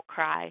media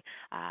outcry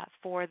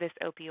for this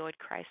opioid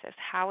crisis.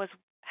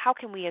 How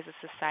can we as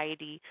a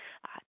society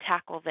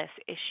tackle this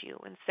issue?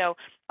 And so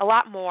a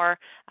lot more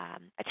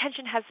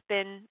attention has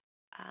been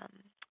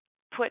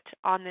put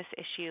on this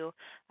issue,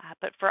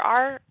 but for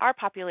our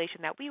population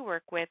that we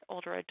work with,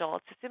 older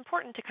adults, it's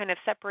important to kind of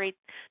separate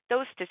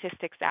those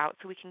statistics out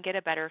so we can get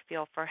a better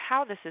feel for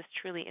how this is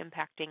truly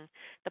impacting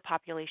the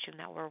population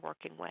that we're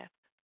working with.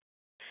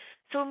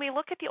 So when we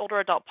look at the older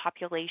adult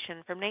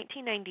population from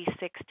 1996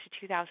 to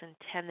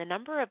 2010, the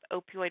number of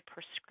opioid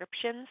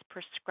prescriptions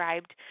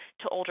prescribed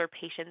to older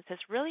patients has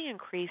really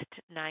increased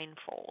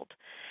ninefold.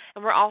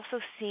 And we're also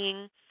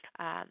seeing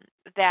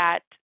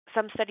that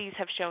some studies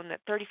have shown that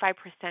 35%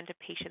 of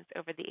patients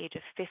over the age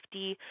of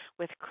 50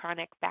 with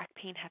chronic back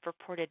pain have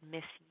reported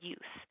misuse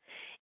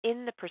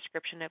in the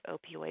prescription of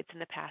opioids in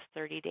the past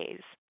 30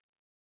 days.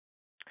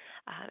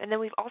 And then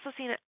we've also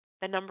seen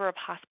the number of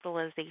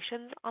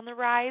hospitalizations on the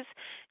rise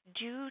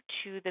due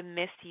to the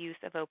misuse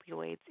of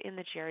opioids in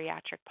the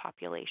geriatric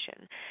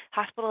population.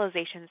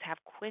 Hospitalizations have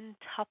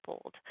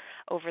quintupled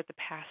over the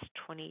past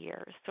 20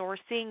 years. So we're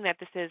seeing that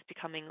this is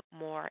becoming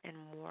more and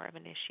more of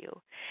an issue.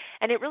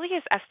 And it really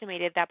is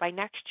estimated that by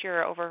next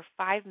year, over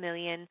 5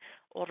 million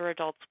older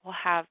adults will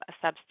have a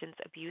substance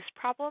abuse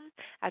problem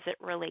as it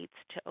relates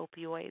to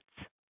opioids.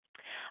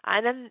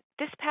 And then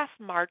this past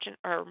March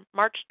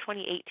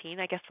 2018,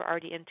 I guess we're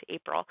already into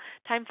April,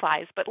 time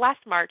flies, but last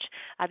March,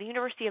 the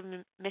University of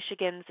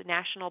Michigan's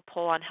National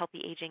Poll on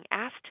Healthy Aging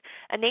asked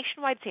a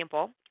nationwide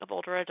sample of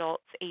older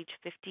adults aged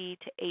 50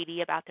 to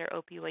 80 about their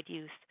opioid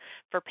use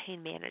for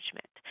pain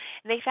management.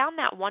 And they found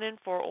that 1 in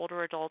 4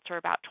 older adults, or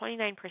about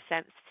 29%,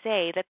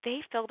 say that they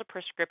filled a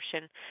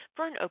prescription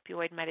for an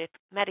opioid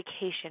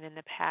medication in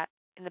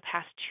the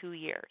past 2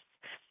 years.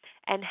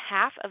 And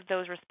half of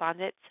those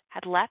respondents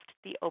had left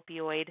the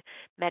opioid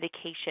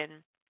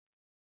medication,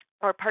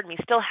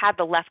 still had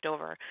the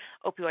leftover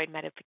opioid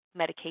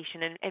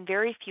medication, and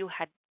very few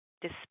had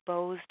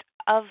disposed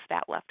of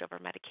that leftover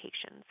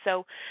medication.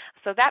 So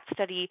that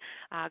study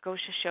goes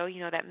to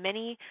show, that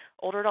many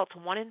older adults,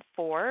 1 in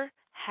 4,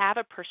 have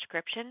a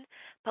prescription,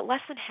 but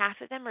less than half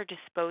of them are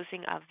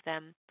disposing of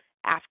them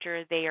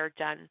after they are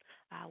done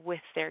with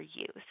their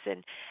use.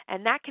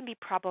 And that can be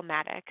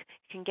problematic.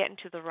 It can get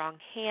into the wrong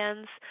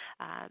hands.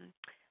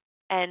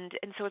 And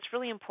so it's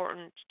really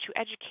important to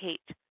educate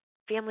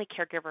family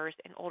caregivers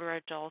and older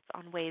adults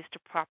on ways to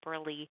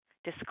properly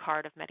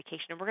discard of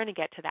medication. And we're going to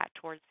get to that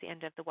towards the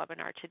end of the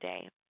webinar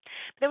today.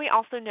 But then we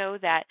also know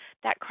that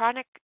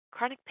chronic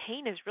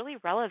pain is really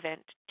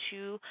relevant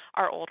to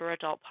our older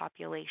adult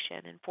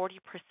population, and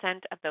 40%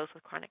 of those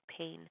with chronic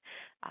pain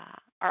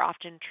are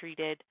often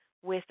treated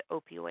with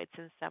opioids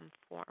in some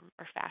form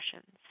or fashion.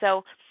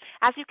 So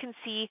as you can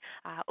see,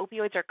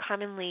 opioids are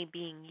commonly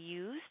being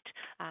used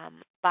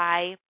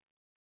by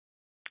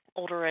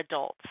older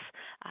adults.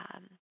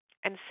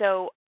 And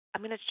so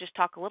I'm going to just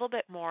talk a little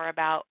bit more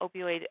about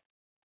opioid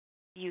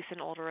use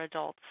in older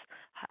adults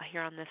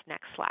here on this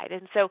next slide.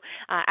 And so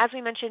as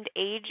we mentioned,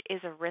 age is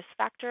a risk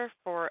factor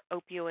for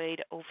opioid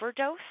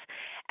overdose,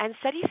 and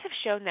studies have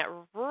shown that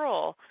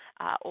rural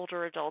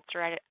older adults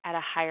are at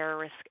a higher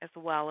risk as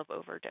well of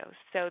overdose.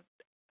 So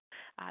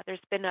there's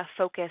been a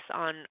focus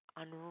on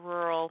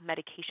rural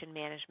medication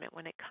management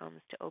when it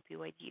comes to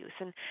opioid use.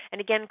 And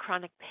again,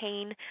 chronic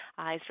pain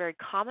is very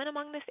common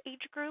among this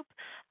age group,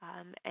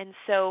 and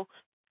so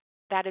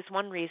that is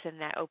one reason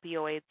that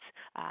opioids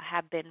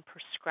have been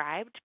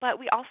prescribed, but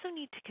we also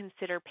need to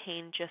consider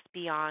pain just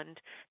beyond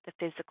the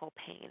physical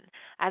pain.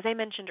 As I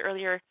mentioned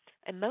earlier,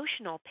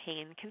 emotional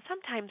pain can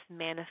sometimes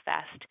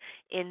manifest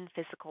in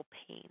physical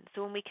pain.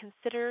 So when we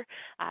consider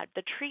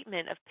the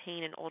treatment of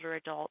pain in older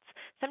adults,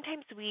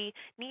 sometimes we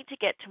need to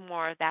get to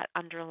more of that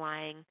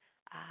underlying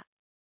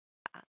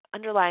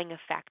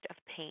effect of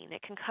pain.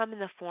 It can come in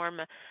the form,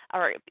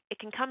 or it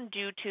can come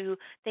due to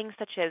things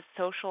such as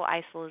social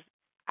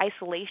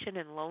isolation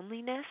and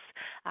loneliness.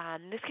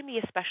 This can be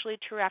especially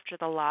true after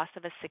the loss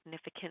of a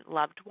significant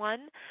loved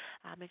one.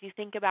 If you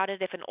think about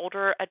it, if an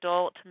older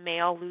adult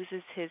male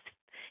loses his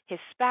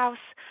spouse,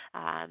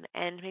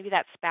 and maybe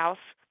that spouse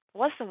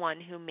was the one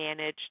who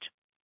managed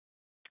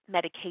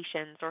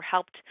medications or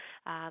helped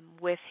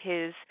with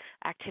his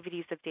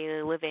activities of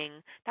daily living,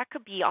 that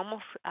could be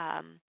almost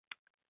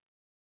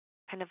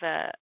kind of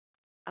a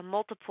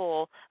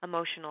multiple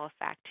emotional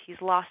effect. He's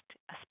lost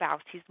a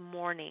spouse. He's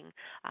mourning.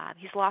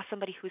 He's lost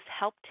somebody who's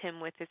helped him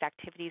with his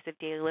activities of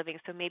daily living.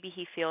 So maybe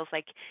he feels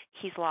like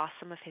he's lost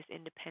some of his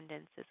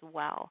independence as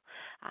well.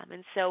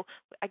 And so,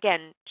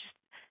 again, just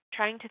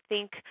trying to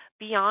think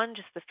beyond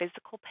just the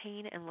physical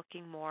pain and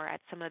looking more at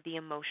some of the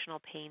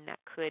emotional pain that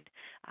could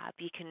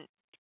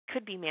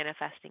be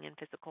manifesting in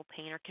physical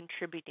pain or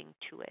contributing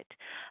to it.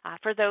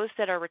 For those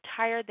that are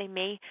retired, they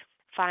may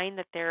find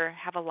that they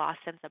have a lost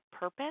sense of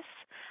purpose,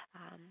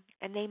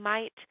 and they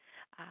might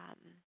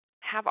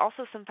have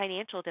also some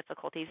financial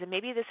difficulties. And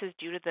maybe this is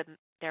due to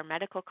their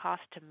medical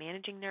costs to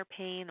managing their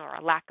pain or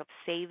a lack of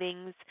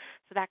savings,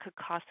 so that could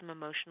cause some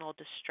emotional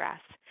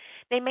distress.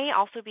 They may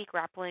also be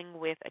grappling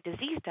with a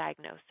disease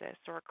diagnosis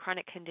or a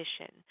chronic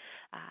condition.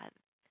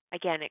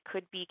 Again, it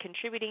could be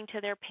contributing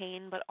to their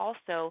pain, but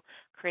also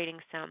creating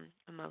some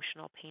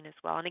emotional pain as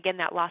well. And again,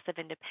 that loss of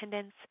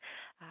independence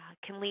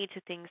can lead to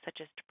things such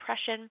as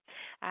depression.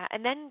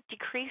 And then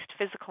decreased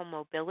physical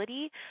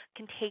mobility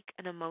can take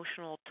an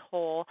emotional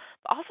toll,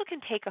 but also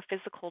can take a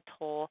physical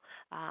toll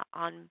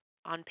on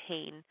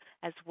pain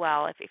as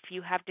well. If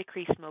you have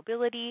decreased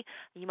mobility,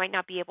 you might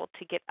not be able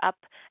to get up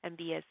and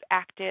be as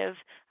active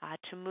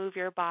to move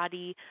your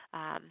body,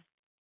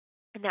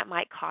 and that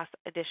might cause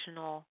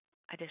additional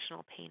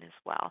pain as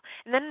well.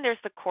 And then there's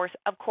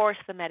of course,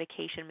 the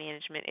medication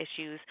management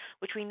issues,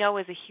 which we know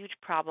is a huge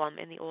problem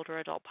in the older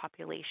adult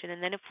population.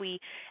 And then if we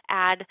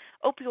add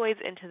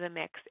opioids into the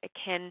mix, it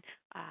can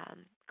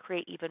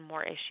create even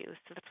more issues.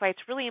 So that's why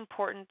it's really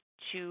important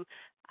to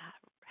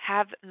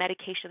have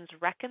medications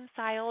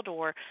reconciled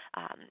or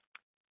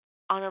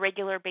on a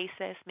regular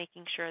basis,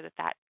 making sure that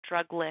that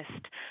drug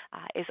list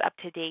is up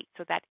to date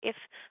so that if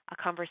a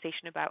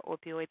conversation about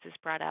opioids is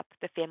brought up,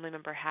 the family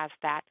member has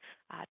that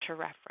to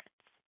reference.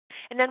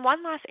 And then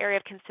one last area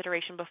of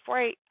consideration before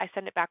I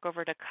send it back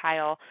over to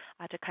Kyle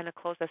to kind of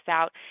close us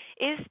out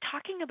is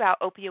talking about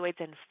opioids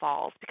and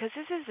falls, because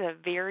this is a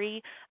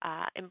very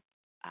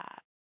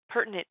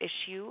pertinent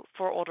issue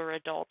for older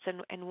adults.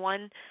 And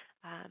one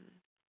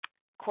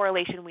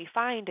correlation we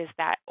find is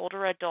that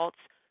older adults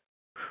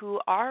who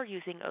are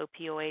using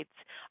opioids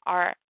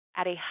are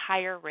at a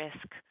higher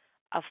risk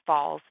of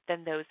falls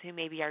than those who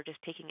maybe are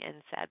just taking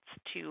NSAIDs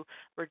to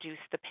reduce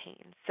the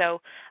pain. So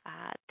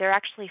they're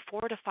actually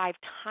 4 to 5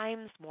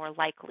 times more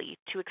likely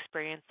to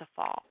experience a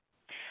fall.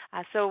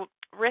 So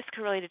risk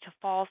related to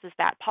falls is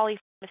that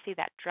polypharmacy,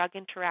 that drug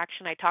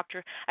interaction.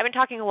 I've been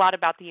talking a lot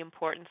about the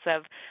importance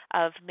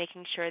of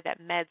making sure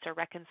that meds are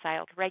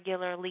reconciled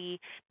regularly,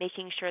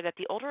 making sure that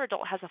the older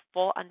adult has a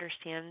full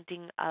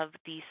understanding of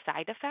the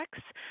side effects.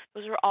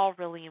 Those are all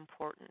really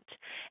important.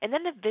 And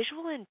then the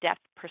visual and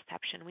depth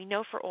perception. We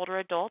know for older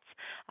adults,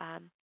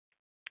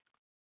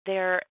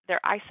 their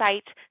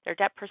eyesight, their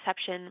depth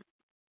perception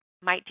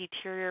might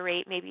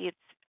deteriorate. Maybe it's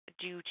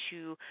due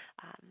to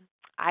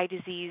eye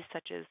disease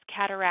such as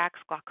cataracts,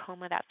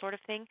 glaucoma, that sort of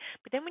thing.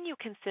 But then when you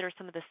consider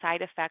some of the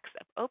side effects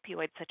of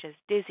opioids such as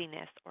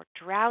dizziness or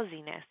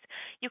drowsiness,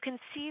 you can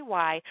see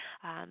why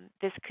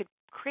this could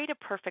create a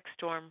perfect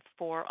storm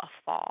for a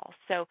fall.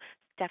 So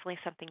definitely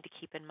something to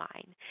keep in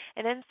mind.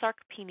 And then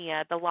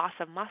sarcopenia, the loss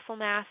of muscle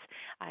mass,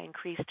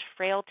 increased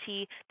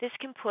frailty. This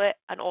can put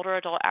an older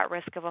adult at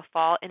risk of a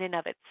fall in and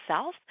of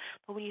itself.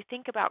 But when you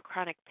think about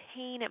chronic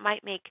pain, it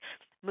might make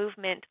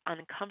movement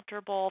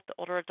uncomfortable. The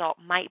older adult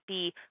might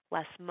be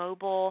less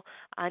mobile,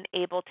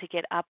 unable to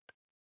get up,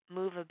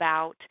 move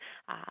about,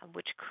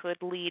 which could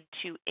lead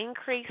to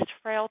increased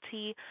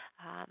frailty.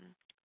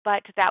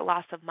 But that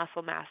loss of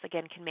muscle mass,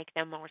 again, can make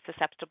them more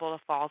susceptible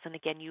to falls. And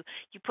again, you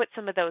put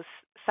some of those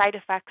side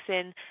effects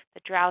in,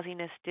 the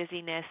drowsiness,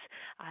 dizziness.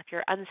 If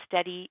you're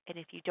unsteady and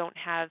if you don't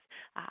have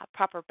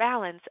proper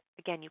balance,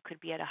 again, you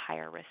could be at a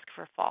higher risk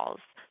for falls.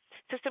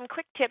 So some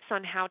quick tips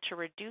on how to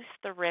reduce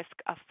the risk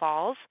of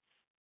falls.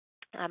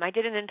 I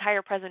did an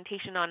entire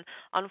presentation on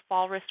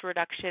fall risk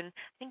reduction,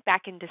 I think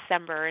back in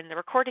December, and the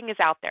recording is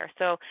out there.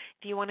 So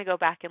if you want to go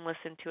back and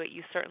listen to it,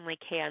 you certainly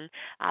can.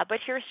 But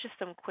here's just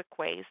some quick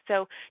ways.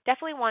 So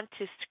definitely want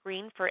to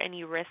screen for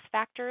any risk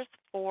factors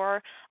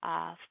for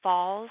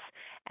falls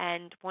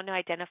and want to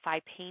identify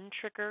pain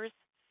triggers.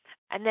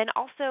 And then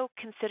also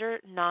consider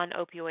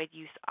non-opioid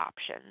use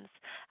options.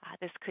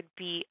 This could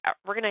be,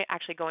 we're going to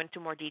actually go into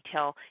more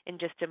detail in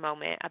just a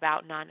moment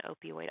about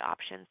non-opioid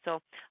options.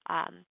 So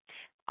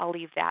I'll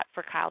leave that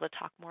for Kyle to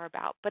talk more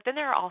about. But then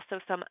there are also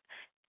some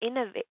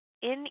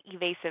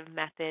invasive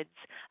methods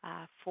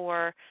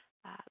for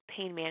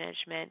pain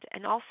management.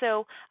 And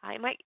also, I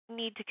might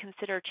need to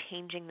consider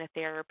changing the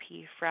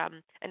therapy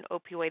from an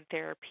opioid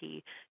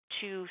therapy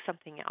to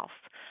something else.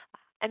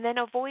 And then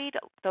avoid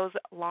those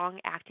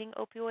long-acting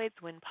opioids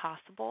when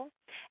possible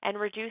and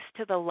reduce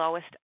to the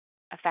lowest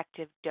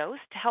effective dose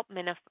to help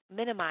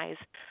minimize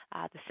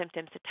the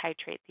symptoms to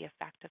titrate the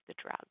effect of the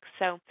drug.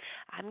 So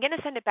I'm going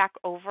to send it back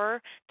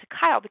over to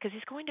Kyle because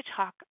he's going to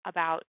talk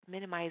about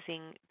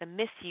minimizing the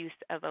misuse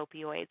of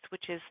opioids,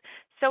 which is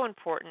so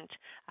important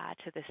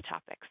to this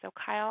topic. So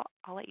Kyle,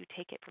 I'll let you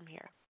take it from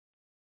here.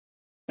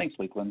 Thanks,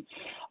 Lakeland.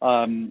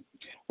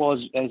 Well,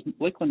 as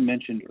Lakeland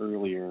mentioned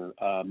earlier,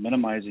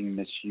 minimizing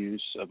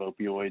misuse of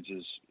opioids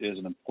is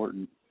an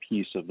important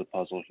piece of the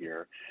puzzle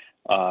here.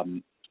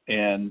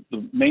 And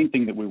the main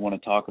thing that we want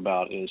to talk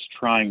about is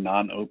trying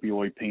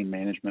non-opioid pain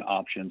management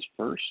options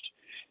first.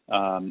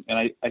 And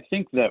I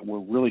think that we're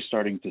really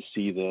starting to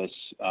see this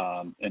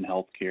in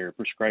healthcare.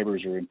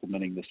 Prescribers are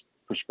implementing this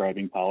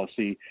prescribing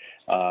policy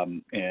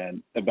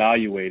and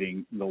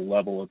evaluating the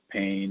level of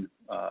pain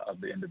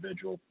of the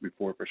individual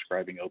before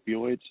prescribing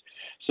opioids.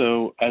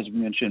 So as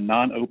mentioned,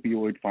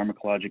 non-opioid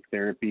pharmacologic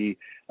therapy,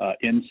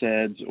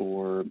 NSAIDs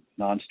or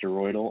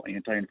non-steroidal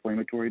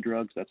anti-inflammatory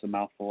drugs, that's a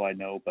mouthful, I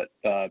know, but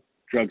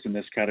drugs in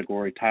this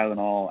category,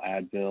 Tylenol,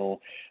 Advil,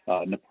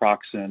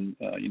 naproxen,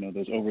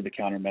 those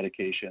over-the-counter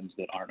medications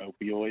that aren't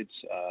opioids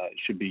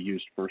should be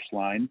used first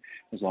line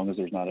as long as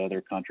there's not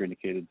other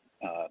contraindicated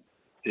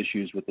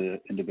issues with the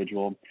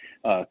individual.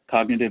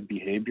 Cognitive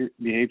behavior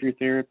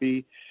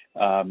therapy,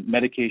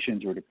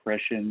 medications or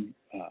depression,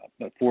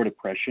 for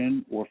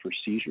depression or for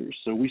seizures.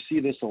 So we see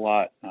this a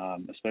lot,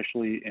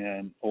 especially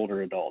in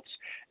older adults.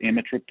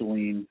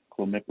 Amitriptyline,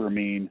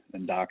 clomipramine,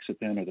 and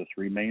doxepin are the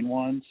three main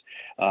ones.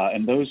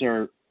 And those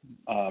are,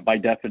 by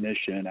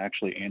definition,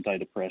 actually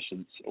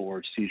antidepressants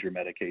or seizure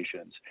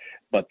medications.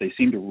 But they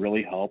seem to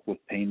really help with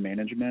pain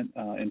management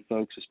in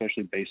folks,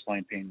 especially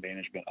baseline pain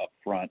management up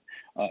front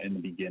in the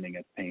beginning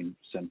of pain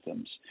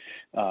symptoms.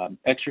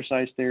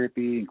 Exercise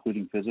therapy,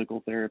 including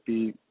physical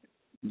therapy,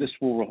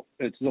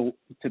 it's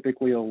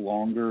typically a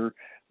longer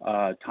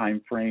time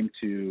frame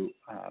to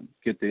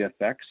get the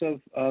effects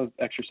of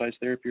exercise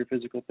therapy or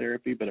physical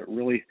therapy, but it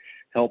really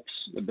helps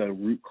the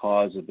root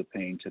cause of the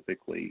pain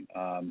typically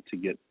to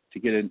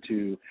get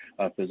into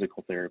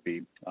physical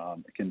therapy.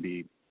 It can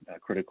be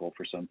critical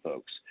for some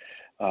folks.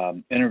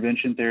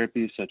 Intervention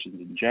therapies such as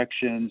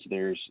injections,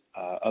 there's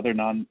other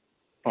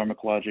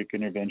non-pharmacologic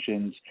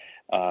interventions,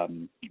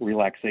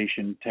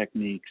 relaxation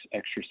techniques,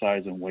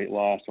 exercise and weight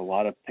loss. A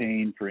lot of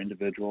pain for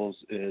individuals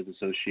is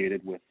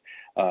associated with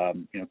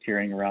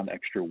carrying around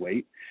extra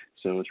weight.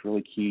 So it's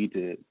really key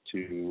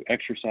to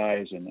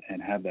exercise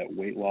and have that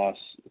weight loss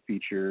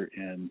feature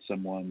in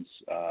someone's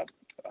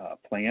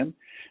plan.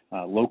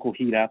 Local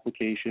heat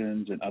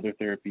applications and other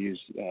therapies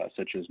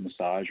such as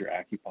massage or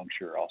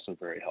acupuncture are also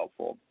very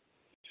helpful.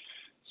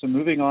 So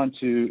moving on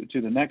to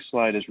the next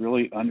slide is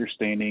really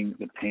understanding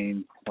the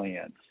pain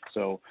plan.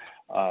 So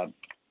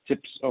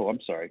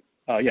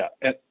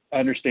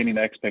understanding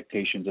the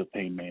expectations of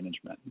pain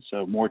management.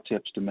 So more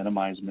tips to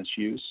minimize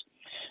misuse.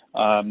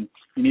 You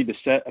need to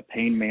set a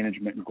pain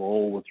management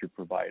goal with your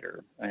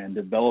provider and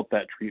develop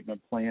that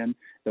treatment plan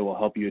that will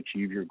help you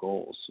achieve your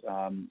goals.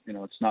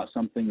 It's not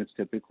something that's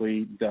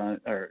typically done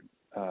or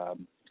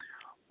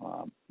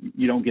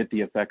you don't get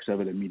the effects of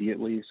it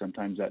immediately.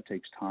 Sometimes that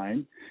takes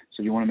time.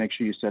 So you want to make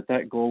sure you set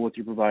that goal with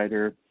your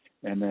provider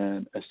and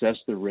then assess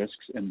the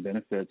risks and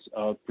benefits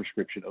of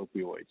prescription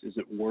opioids. Is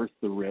it worth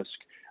the risk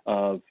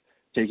of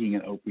taking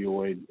an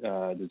opioid?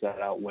 Does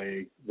that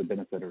outweigh the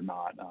benefit or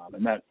not?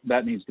 And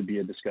that needs to be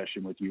a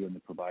discussion with you and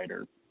the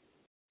provider.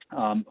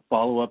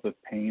 Follow-up if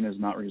pain is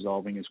not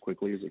resolving as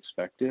quickly as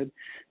expected.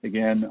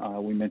 Again,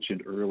 we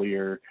mentioned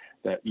earlier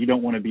that you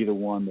don't want to be the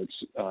one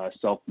that's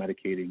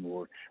self-medicating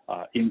or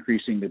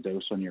increasing the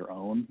dose on your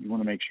own. You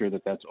want to make sure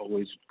that that's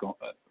always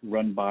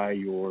run by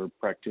your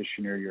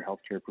practitioner, your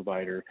healthcare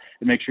provider,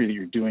 and make sure that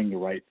you're doing the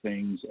right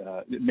things.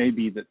 It may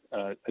be that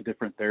a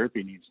different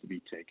therapy needs to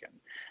be taken.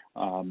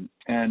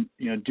 And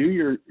do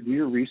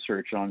your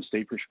research on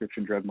state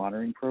prescription drug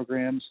monitoring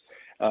programs.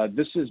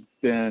 This has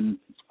been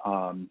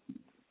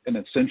an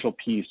essential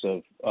piece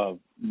of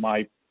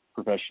my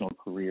professional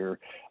career.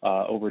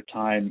 Over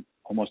time,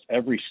 almost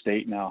every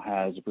state now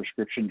has a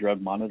prescription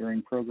drug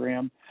monitoring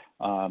program.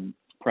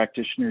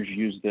 Practitioners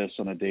use this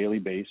on a daily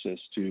basis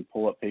to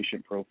pull up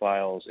patient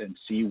profiles and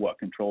see what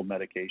controlled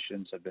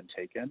medications have been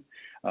taken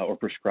or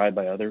prescribed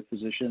by other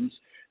physicians.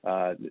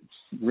 It's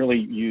really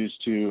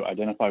used to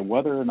identify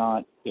whether or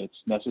not it's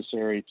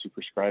necessary to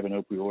prescribe an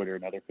opioid or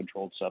another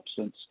controlled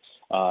substance.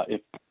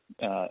 If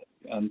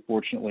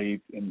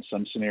unfortunately, in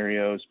some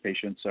scenarios,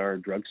 patients are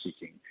drug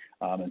seeking.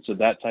 And so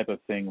that type of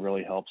thing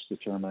really helps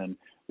determine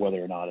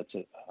whether or not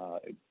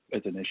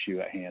it's an issue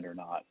at hand or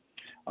not.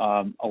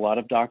 A lot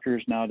of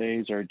doctors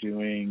nowadays are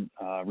doing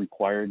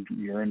required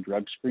urine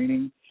drug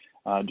screening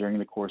during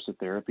the course of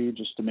therapy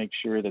just to make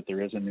sure that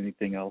there isn't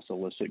anything else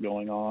illicit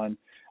going on,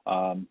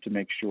 to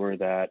make sure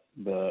that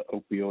the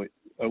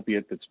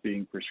opiate that's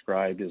being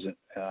prescribed isn't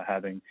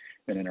having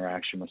an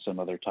interaction with some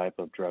other type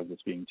of drug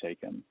that's being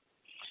taken.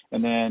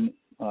 And then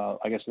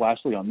I guess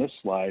lastly on this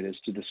slide is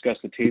to discuss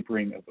the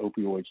tapering of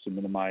opioids to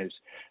minimize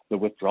the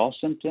withdrawal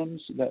symptoms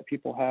that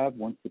people have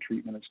once the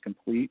treatment is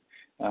complete.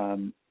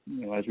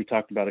 As we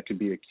talked about, it could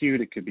be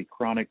acute, it could be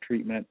chronic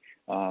treatment,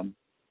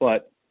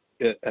 but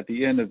at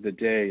the end of the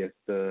day, if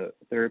the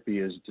therapy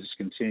is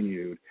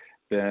discontinued,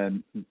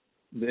 then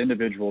the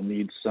individual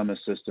needs some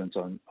assistance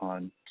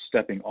on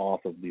stepping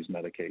off of these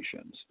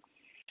medications.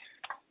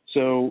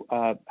 So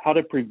how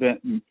to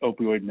prevent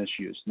opioid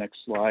misuse. Next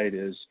slide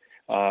is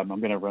I'm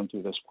going to run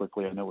through this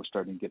quickly. I know we're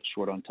starting to get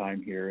short on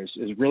time here,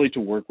 is really to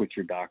work with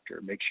your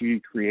doctor. Make sure you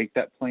create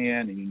that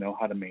plan and you know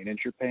how to manage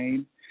your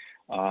pain.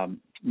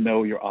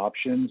 Know your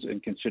options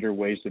and consider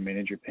ways to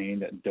manage your pain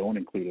that don't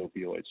include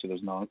opioids. So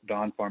those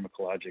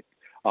non-pharmacologic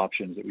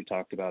options that we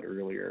talked about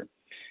earlier.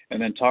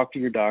 And then talk to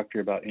your doctor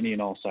about any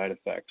and all side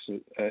effects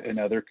and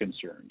other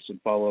concerns,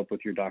 and follow up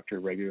with your doctor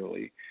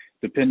regularly.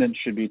 Dependence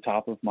should be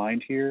top of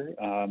mind here.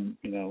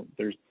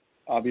 There's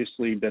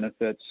obviously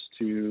benefits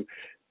to,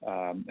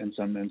 in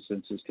some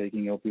instances,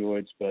 taking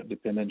opioids, but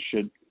dependence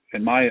should,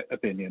 in my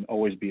opinion,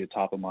 always be a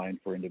top of mind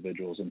for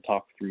individuals, and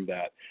talk through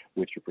that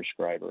with your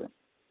prescriber.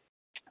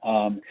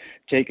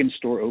 Take and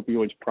store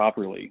opioids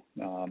properly.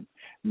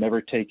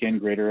 Never take in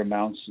greater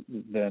amounts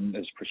than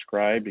is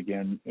prescribed.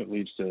 Again, it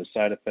leads to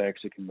side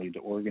effects. It can lead to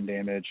organ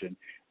damage, and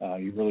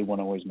you really want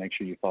to always make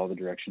sure you follow the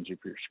directions of your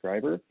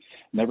prescriber.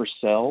 Never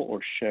sell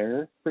or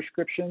share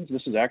prescriptions.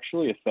 This is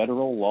actually a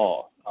federal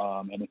law,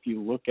 and if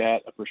you look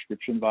at a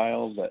prescription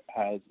vial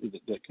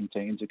that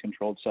contains a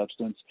controlled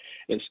substance,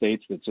 it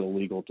states that it's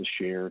illegal to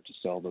share, to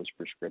sell those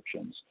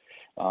prescriptions.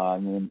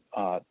 And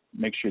then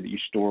make sure that you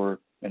store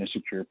in a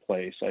secure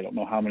place. I don't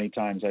know how many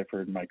times I've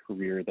heard in my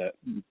career that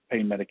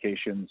pain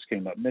medications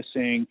came up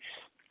missing,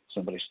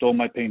 somebody stole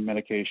my pain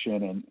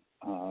medication,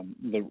 and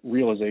the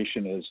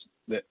realization is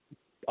that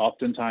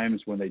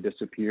oftentimes when they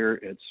disappear,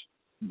 it's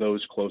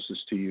those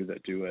closest to you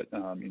that do it,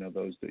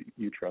 those that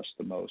you trust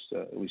the most.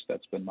 At least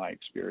that's been my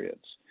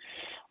experience.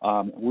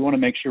 We want to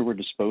make sure we're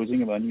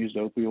disposing of unused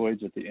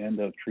opioids at the end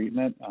of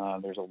treatment.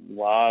 There's a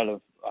lot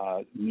of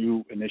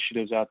new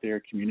initiatives out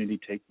there, community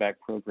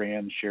take-back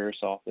programs,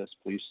 sheriff's office,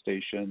 police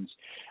stations,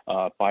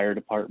 fire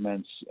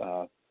departments.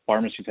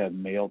 Pharmacies have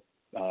mail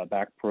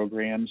back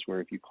programs where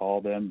if you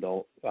call them,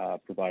 they'll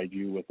provide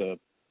you with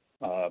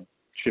a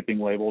shipping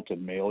label to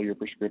mail your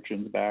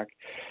prescriptions back,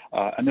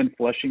 and then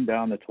flushing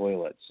down the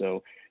toilet.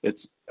 So it's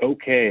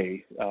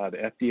okay.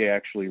 The FDA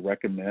actually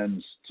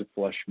recommends to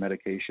flush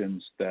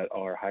medications that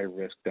are high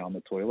risk down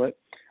the toilet.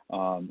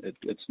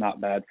 It's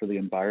not bad for the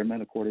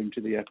environment, according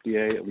to the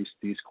FDA, at least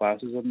these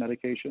classes of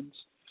medications.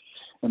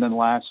 And then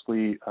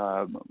lastly,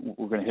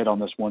 we're going to hit on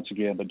this once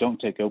again, but don't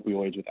take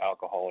opioids with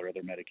alcohol or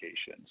other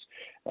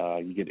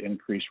medications. You get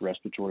increased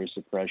respiratory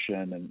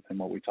suppression and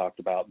what we talked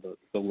about,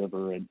 the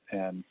liver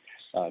and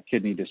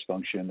kidney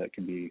dysfunction that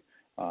can be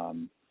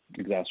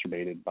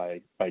exacerbated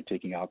by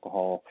taking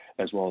alcohol,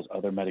 as well as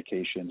other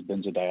medications,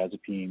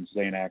 benzodiazepines,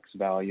 Xanax,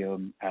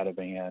 Valium,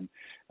 Ativan,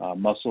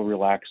 muscle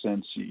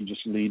relaxants. You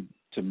just lead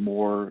to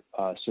more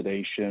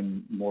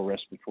sedation, more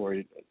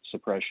respiratory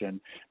suppression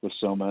with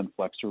Soma and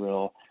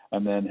Flexeril,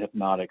 and then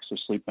hypnotics, so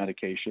sleep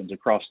medications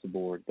across the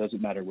board.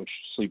 Doesn't matter which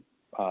sleep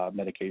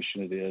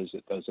medication it is,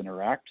 it does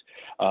interact,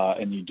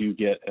 and you do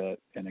get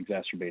an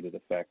exacerbated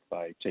effect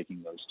by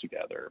taking those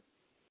together.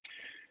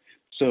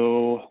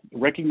 So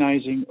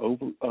recognizing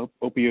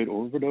opioid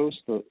overdose,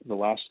 the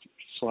last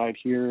slide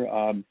here,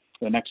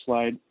 the next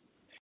slide.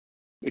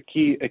 A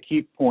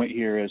key point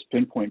here is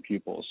pinpoint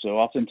pupils. So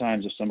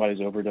oftentimes if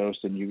somebody's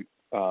overdosed and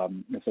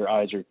if their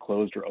eyes are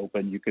closed or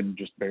open, you can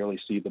just barely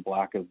see the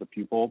black of the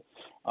pupil.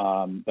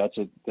 That's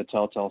the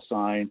telltale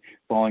sign.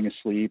 Falling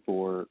asleep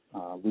or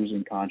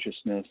losing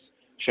consciousness.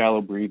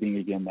 Shallow breathing,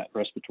 again, that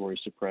respiratory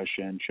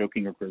suppression,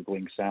 choking or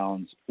gurgling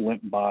sounds,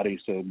 limp body,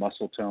 so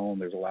muscle tone,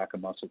 there's a lack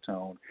of muscle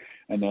tone.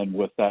 And then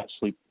with that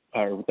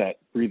with that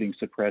breathing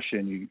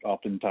suppression, you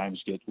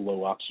oftentimes get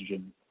low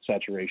oxygen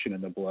saturation in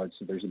the blood,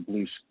 so there's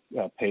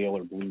a pale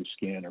or blue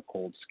skin or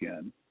cold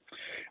skin.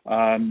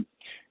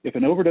 If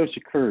an overdose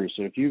occurs,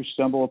 so if you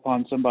stumble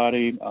upon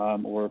somebody,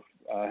 or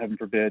heaven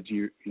forbid,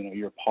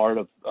 you're part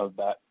of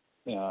that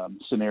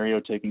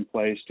scenario taking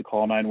place, to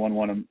call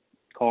 911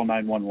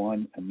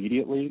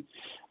 immediately.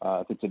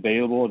 If it's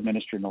available,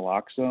 administer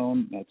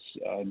naloxone. That's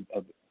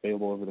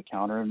available over the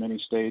counter in many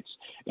states.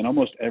 In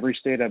almost every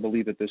state, I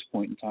believe, at this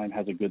point in time,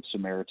 has a Good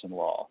Samaritan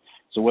law.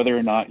 So whether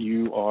or not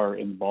you are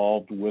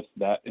involved with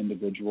that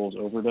individual's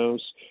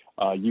overdose,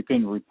 you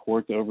can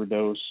report the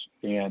overdose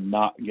and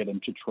not get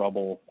into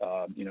trouble.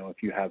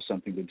 If you have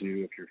something to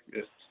do, if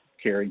you're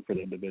caring for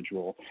the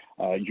individual,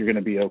 you're going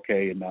to be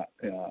okay, and not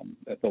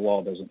the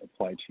law doesn't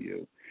apply to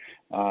you.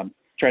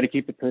 Try to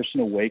keep the person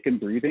awake and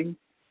breathing.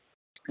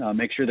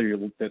 Make sure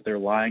that they're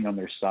lying on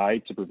their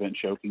side to prevent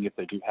choking if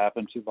they do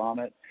happen to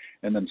vomit,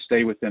 and then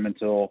stay with them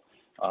until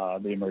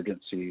the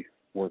emergency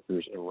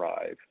workers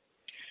arrive.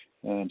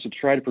 To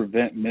try to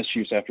prevent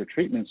misuse after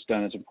treatment's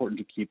done, it's important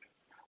to keep,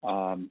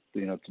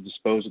 to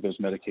dispose of those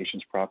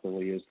medications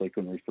properly, as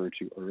Lakeland referred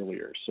to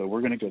earlier. So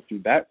we're going to go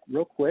through that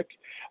real quick.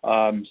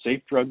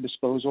 Safe drug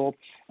disposal.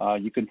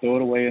 You can throw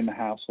it away in the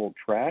household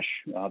trash.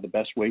 The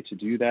best way to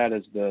do that,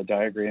 as the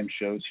diagram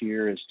shows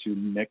here, is to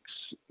mix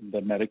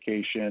the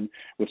medication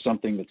with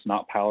something that's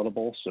not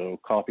palatable, so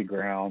coffee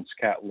grounds,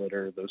 cat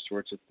litter, those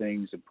sorts of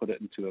things, and put it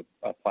into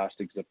a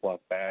plastic Ziploc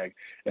bag,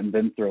 and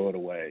then throw it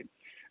away.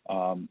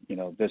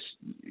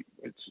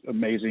 It's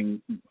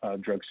amazing.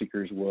 Drug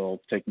seekers will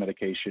take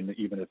medication,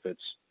 even if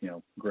it's,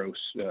 gross,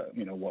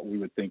 what we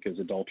would think is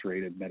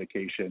adulterated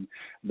medication.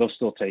 They'll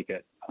still take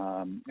it.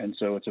 And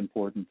so it's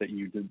important that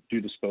you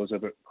do dispose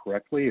of it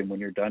correctly, and when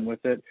you're done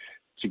with it,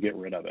 to get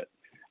rid of it.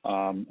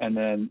 And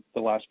then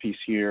the last piece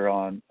here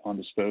on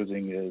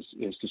disposing is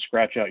to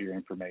scratch out your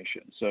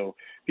information. So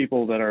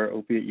people that are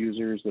opiate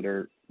users that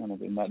are kind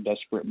of in that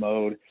desperate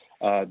mode,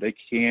 they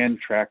can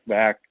track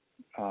back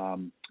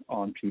on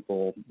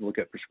people, look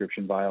at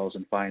prescription vials,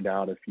 and find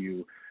out if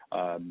you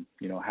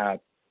have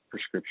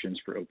prescriptions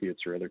for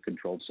opiates or other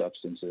controlled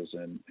substances,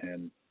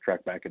 and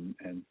track back,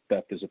 and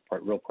theft is a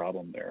real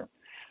problem there.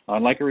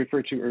 Like I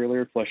referred to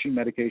earlier, flushing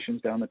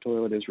medications down the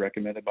toilet is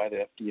recommended by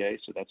the FDA,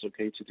 so that's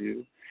okay to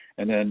do.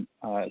 And then,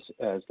 as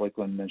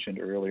Lakeland mentioned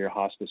earlier,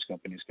 hospice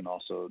companies can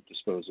also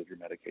dispose of your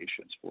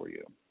medications for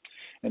you.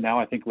 And now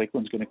I think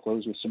Lakeland's going to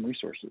close with some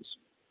resources.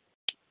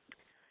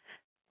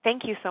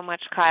 Thank you so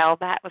much, Kyle.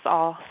 That was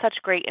all such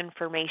great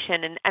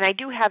information. And I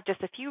do have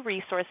just a few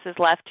resources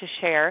left to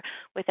share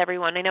with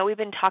everyone. I know we've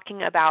been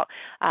talking about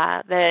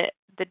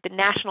the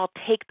National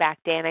Take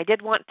Back Day, and I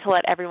did want to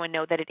let everyone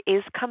know that it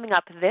is coming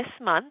up this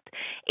month.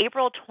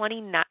 April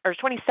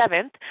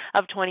 27th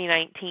of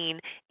 2019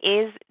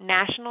 is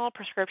National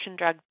Prescription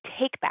Drug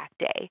Take Back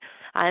Day.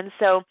 And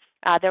so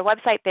their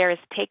website there is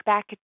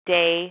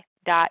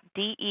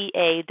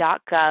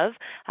takebackday.dea.gov.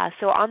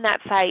 So on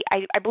that site,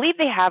 I believe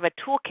they have a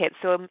toolkit.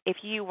 So if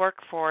you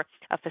work for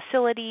a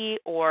facility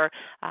or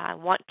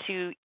want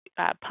to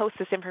post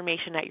this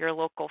information at your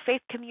local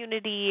faith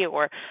community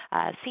or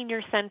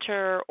senior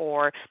center,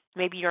 or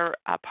maybe you're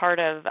a part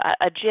of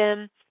a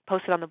gym,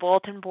 post it on the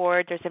bulletin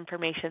board. There's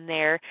information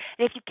there.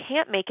 And if you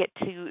can't make it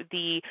to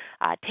the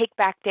Take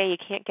Back Day, you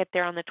can't get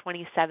there on the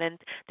 27th,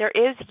 there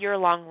is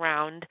year-long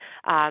round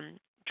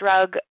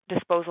drug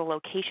disposal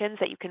locations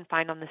that you can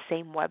find on the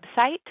same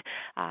website.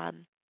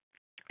 And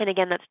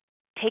again, that's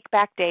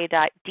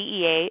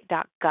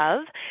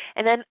takebackday.dea.gov.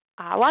 And then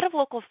a lot of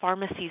local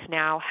pharmacies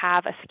now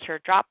have a secure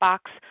drop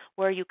box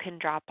where you can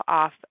drop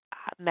off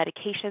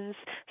medications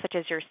such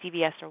as your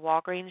CVS or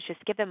Walgreens.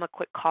 Just give them a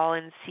quick call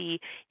and see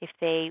if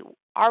they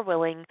are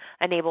willing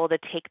and able to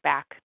take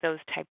back those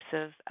types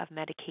of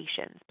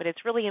medications. But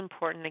it's really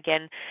important,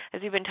 again,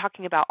 as we've been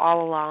talking about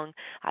all along,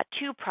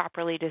 to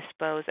properly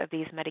dispose of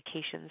these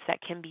medications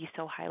that can be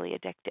so highly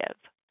addictive.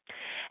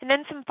 And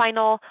then some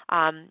final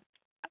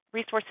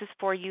resources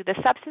for you. The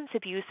Substance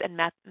Abuse and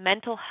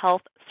Mental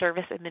Health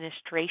Service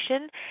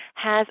Administration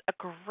has a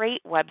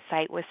great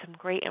website with some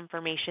great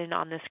information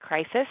on this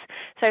crisis,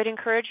 so I'd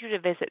encourage you to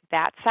visit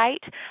that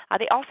site.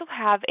 They also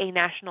have a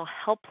national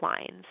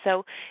helpline,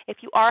 so if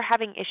you are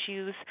having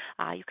issues,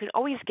 you can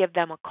always give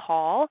them a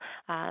call.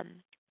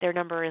 Their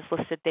number is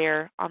listed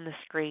there on the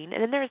screen.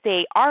 And then there's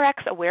a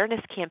RX awareness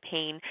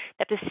campaign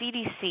that the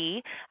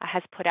CDC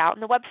has put out,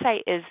 and the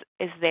website is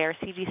there,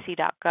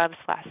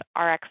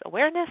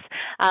 cdc.gov/RX-awareness.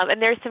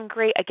 And there's some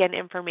great, again,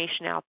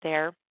 information out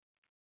there.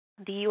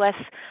 The U.S.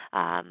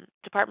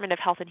 Department of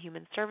Health and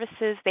Human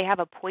Services, they have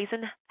a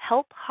poison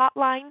help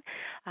hotline.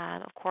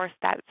 Of course,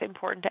 that's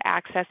important to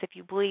access if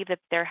you believe that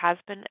there has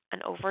been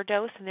an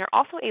overdose. And they're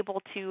also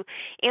able to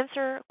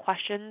answer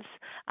questions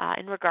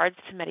in regards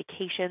to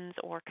medications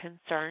or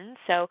concerns.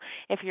 So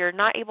if you're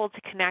not able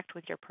to connect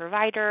with your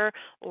provider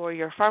or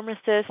your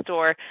pharmacist,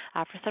 or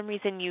for some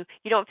reason you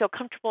don't feel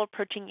comfortable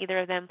approaching either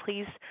of them,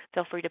 please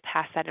feel free to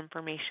pass that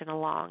information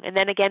along. And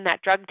then again,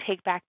 that Drug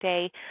Take Back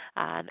Day.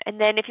 And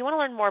then if you want to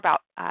learn more about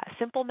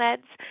Simple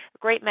Meds, a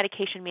great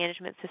medication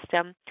management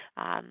system.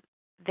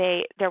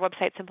 Their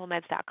website,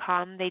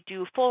 simplemeds.com, they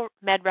do full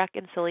med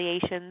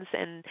reconciliations,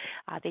 and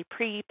they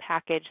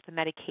pre-package the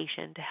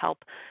medication to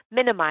help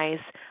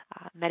minimize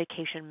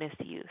medication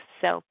misuse.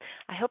 So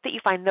I hope that you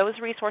find those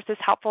resources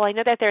helpful. I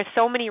know that there are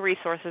so many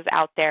resources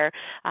out there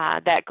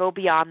that go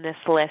beyond this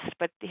list,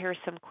 but here's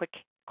some quick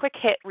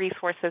hit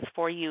resources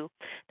for you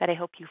that I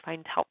hope you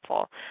find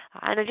helpful.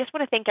 And I just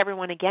want to thank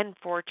everyone again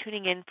for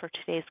tuning in for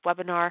today's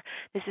webinar.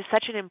 This is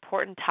such an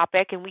important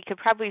topic, and we could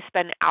probably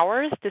spend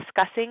hours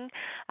discussing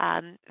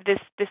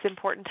this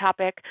important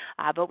topic,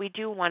 but we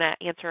do want to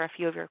answer a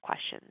few of your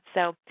questions.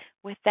 So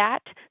with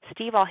that,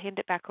 Steve, I'll hand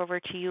it back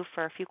over to you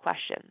for a few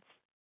questions.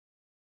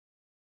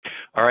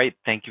 All right.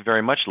 Thank you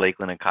very much,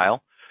 Lakeland and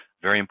Kyle.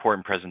 Very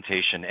important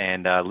presentation.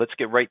 And let's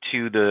get right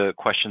to the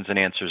questions and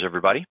answers,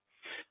 everybody.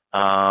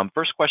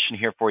 First question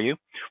here for you.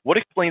 What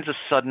explains a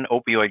sudden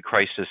opioid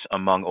crisis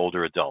among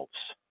older adults?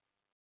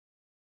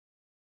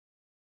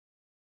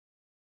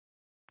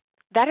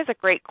 That is a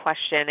great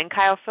question, and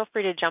Kyle, feel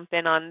free to jump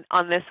in on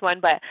this one.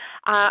 But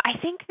I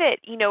think that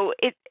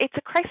it's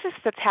a crisis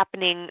that's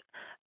happening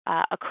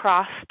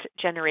across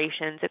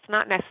generations. It's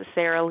not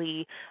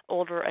necessarily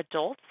older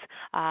adults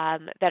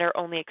that are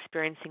only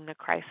experiencing the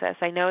crisis.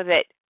 I know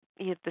that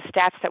the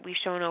stats that we've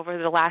shown over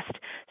the last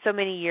so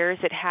many years,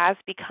 it has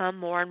become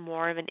more and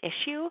more of an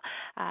issue.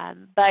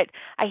 But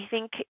I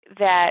think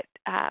that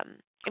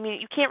I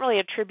mean, you can't really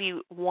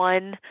attribute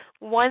one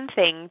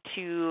thing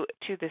to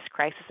this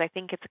crisis. I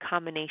think it's a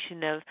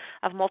combination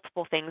of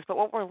multiple things. But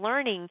what we're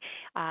learning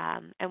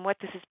and what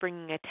this is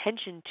bringing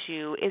attention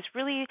to is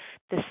really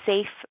the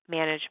safe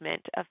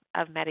management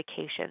of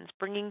medications,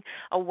 bringing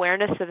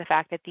awareness to the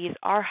fact that these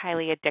are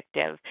highly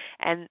addictive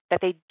and that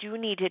they do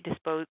need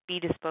to be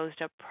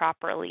disposed of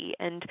properly,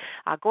 and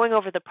going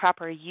over the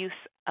proper use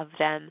of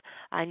them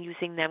and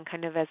using them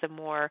kind of as a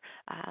more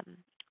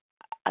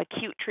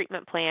acute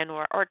treatment plan,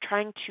 or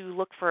trying to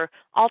look for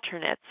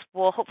alternates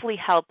will hopefully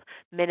help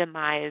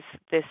minimize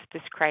this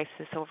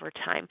crisis over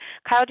time.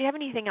 Kyle, do you have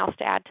anything else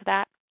to add to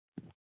that?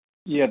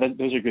 Yeah,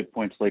 those are good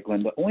points,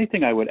 Lakeland. The only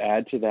thing I would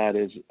add to that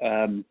is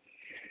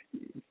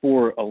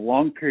for a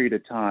long period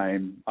of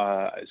time,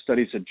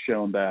 studies had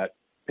shown that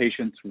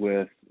patients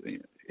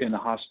in the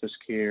hospice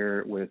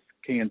care with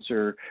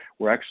cancer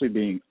were actually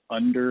being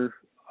under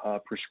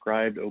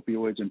prescribed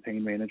opioids and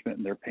pain management,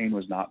 and their pain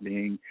was not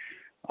being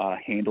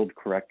handled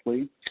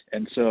correctly.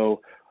 And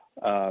so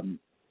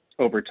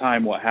over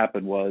time, what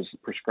happened was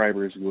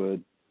prescribers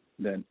would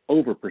then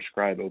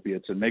overprescribe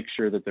opiates and make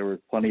sure that there were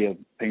plenty of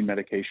pain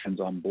medications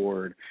on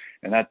board.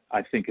 And that,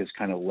 I think, has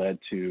kind of led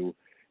to,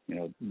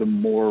 the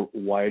more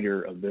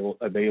wider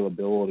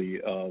availability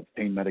of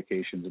pain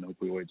medications and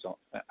opioids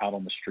out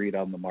on the street,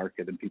 out in the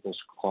market, in people's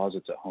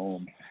closets at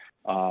home.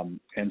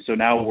 And so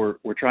now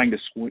we're trying to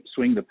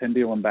swing the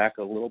pendulum back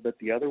a little bit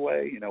the other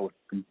way,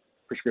 with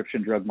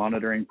prescription drug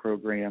monitoring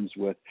programs,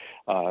 with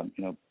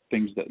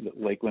things that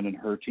Lakeland and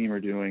her team are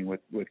doing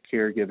with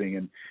caregiving,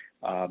 and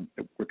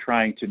we're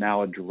trying to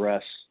now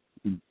address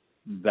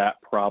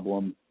that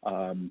problem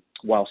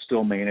while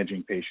still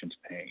managing patients'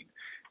 pain.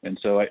 And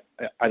so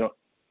I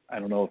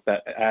don't know if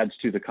that adds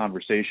to the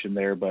conversation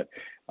there, but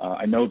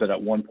I know that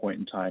at one point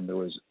in time there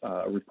was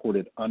a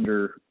reported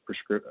under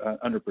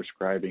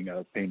prescribing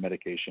of pain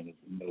medication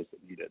in those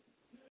that need it.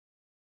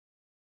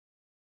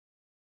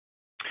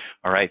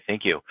 All right,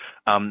 thank you.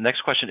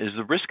 Next question, is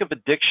the risk of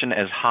addiction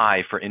as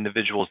high for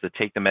individuals that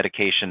take the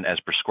medication as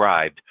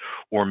prescribed,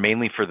 or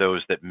mainly for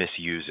those that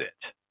misuse it?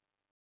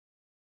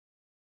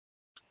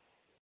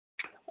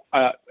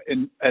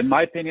 In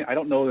my opinion, I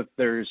don't know if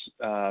there's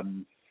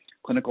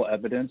clinical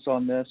evidence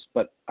on this,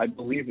 but I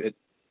believe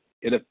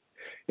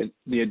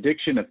the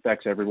addiction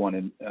affects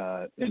everyone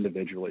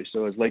individually.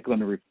 So as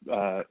Lakeland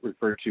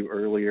referred to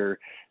earlier,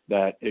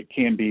 that it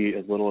can be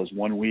as little as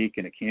 1 week,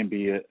 and it can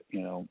be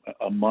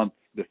a month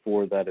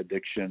before that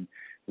addiction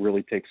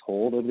really takes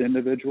hold of the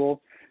individual.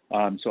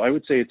 So I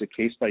would say it's a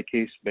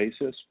case-by-case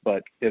basis,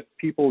 but if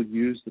people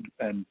use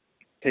and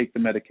take the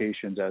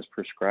medications as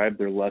prescribed,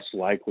 they're less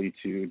likely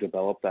to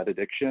develop that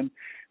addiction,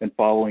 and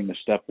following the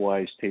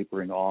stepwise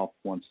tapering off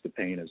once the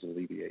pain is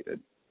alleviated.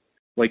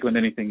 Lakeland,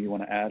 anything you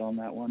want to add on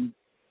that one?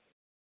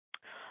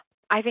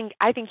 I think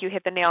you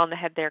hit the nail on the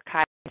head there,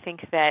 Kyle. I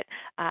think that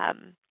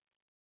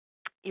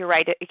you're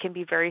right. It can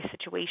be very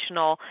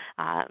situational.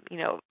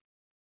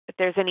 If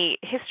there's any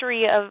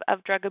history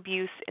of drug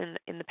abuse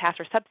in the past,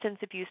 or substance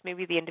abuse,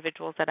 maybe the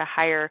individual's at a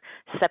higher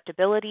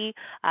susceptibility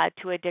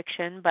to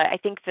addiction. But I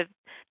think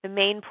the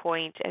main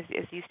point, as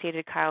you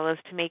stated, Kyle, is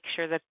to make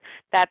sure that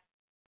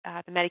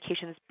the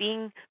medication is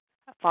being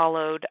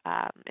followed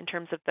in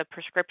terms of the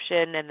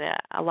prescription and the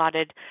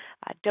allotted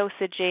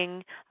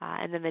dosaging,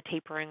 and then the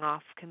tapering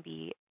off can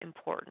be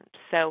important.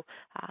 So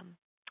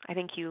I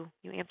think you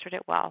answered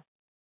it well.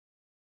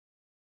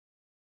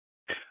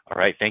 All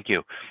right, thank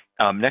you.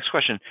 Next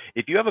question.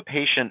 If you have a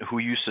patient who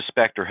you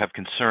suspect or have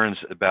concerns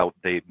about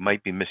they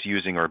might be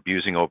misusing or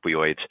abusing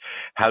opioids,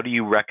 how do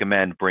you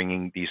recommend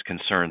bringing these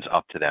concerns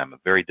up to them? A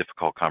very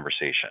difficult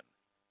conversation.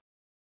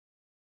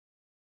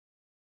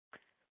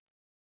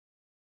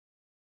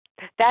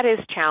 That is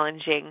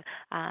challenging.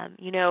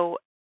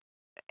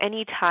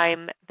 Any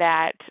time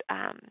that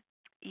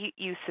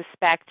you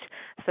suspect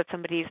that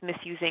somebody's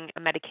misusing a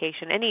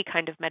medication, any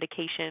kind of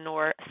medication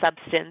or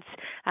substance,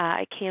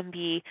 it can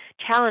be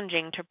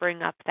challenging to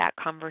bring up that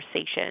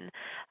conversation.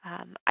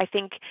 I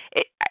think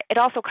it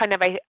also kind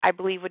of, I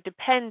believe, would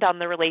depend on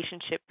the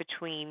relationship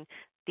between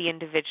the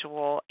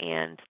individual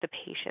and the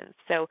patient.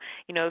 So,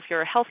 if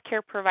you're a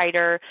healthcare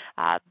provider,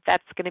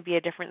 that's going to be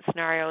a different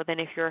scenario than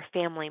if you're a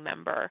family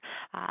member.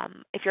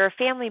 If you're a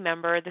family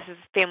member, this is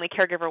Family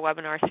Caregiver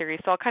webinar series,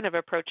 so I'll kind of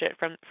approach it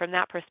from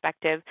that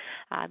perspective.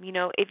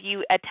 If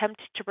you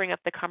attempt to bring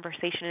up the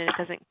conversation and it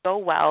doesn't go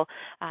well,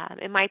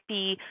 it might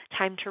be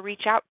time to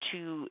reach out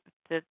to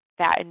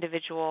that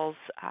individual's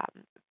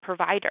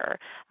provider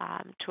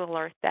to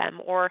alert them,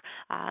 or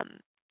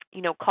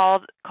call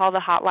the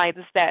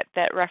hotlines that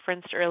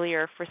referenced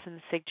earlier for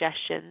some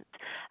suggestions.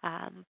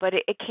 But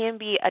it can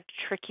be a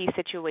tricky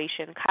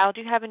situation. Kyle,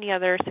 do you have any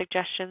other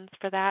suggestions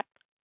for that?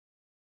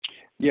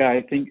 Yeah,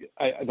 I think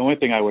the only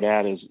thing I would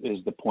add is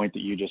the point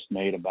that you just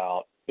made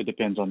about it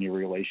depends on your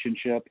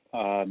relationship.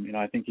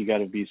 I think you got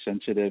to be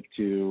sensitive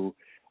to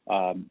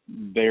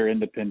their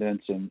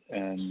independence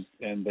and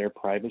their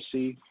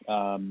privacy.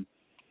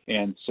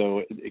 And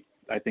so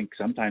I think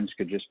sometimes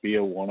could just be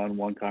a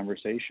one-on-one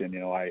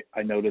conversation.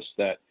 I noticed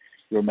that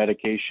your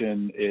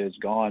medication is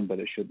gone, but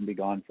it shouldn't be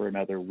gone for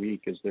another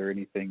week. Is there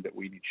anything that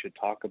we should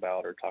talk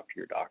about or talk to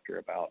your doctor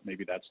about?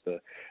 Maybe that's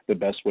the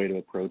best way to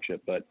approach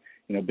it. But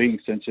being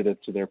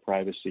sensitive to their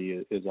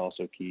privacy is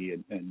also key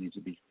and needs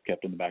to be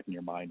kept in the back of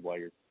your mind while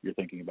you're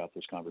thinking about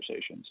those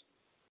conversations.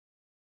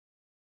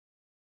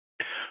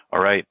 All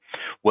right.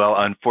 Well,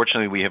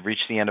 unfortunately, we have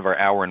reached the end of our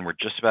hour, and we're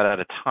just about out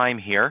of time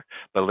here.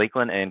 But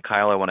Lakeland and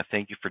Kyle, I want to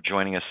thank you for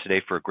joining us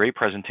today for a great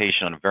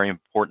presentation on a very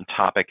important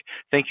topic.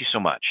 Thank you so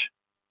much.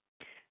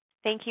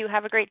 Thank you.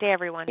 Have a great day,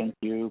 everyone. Thank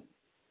you.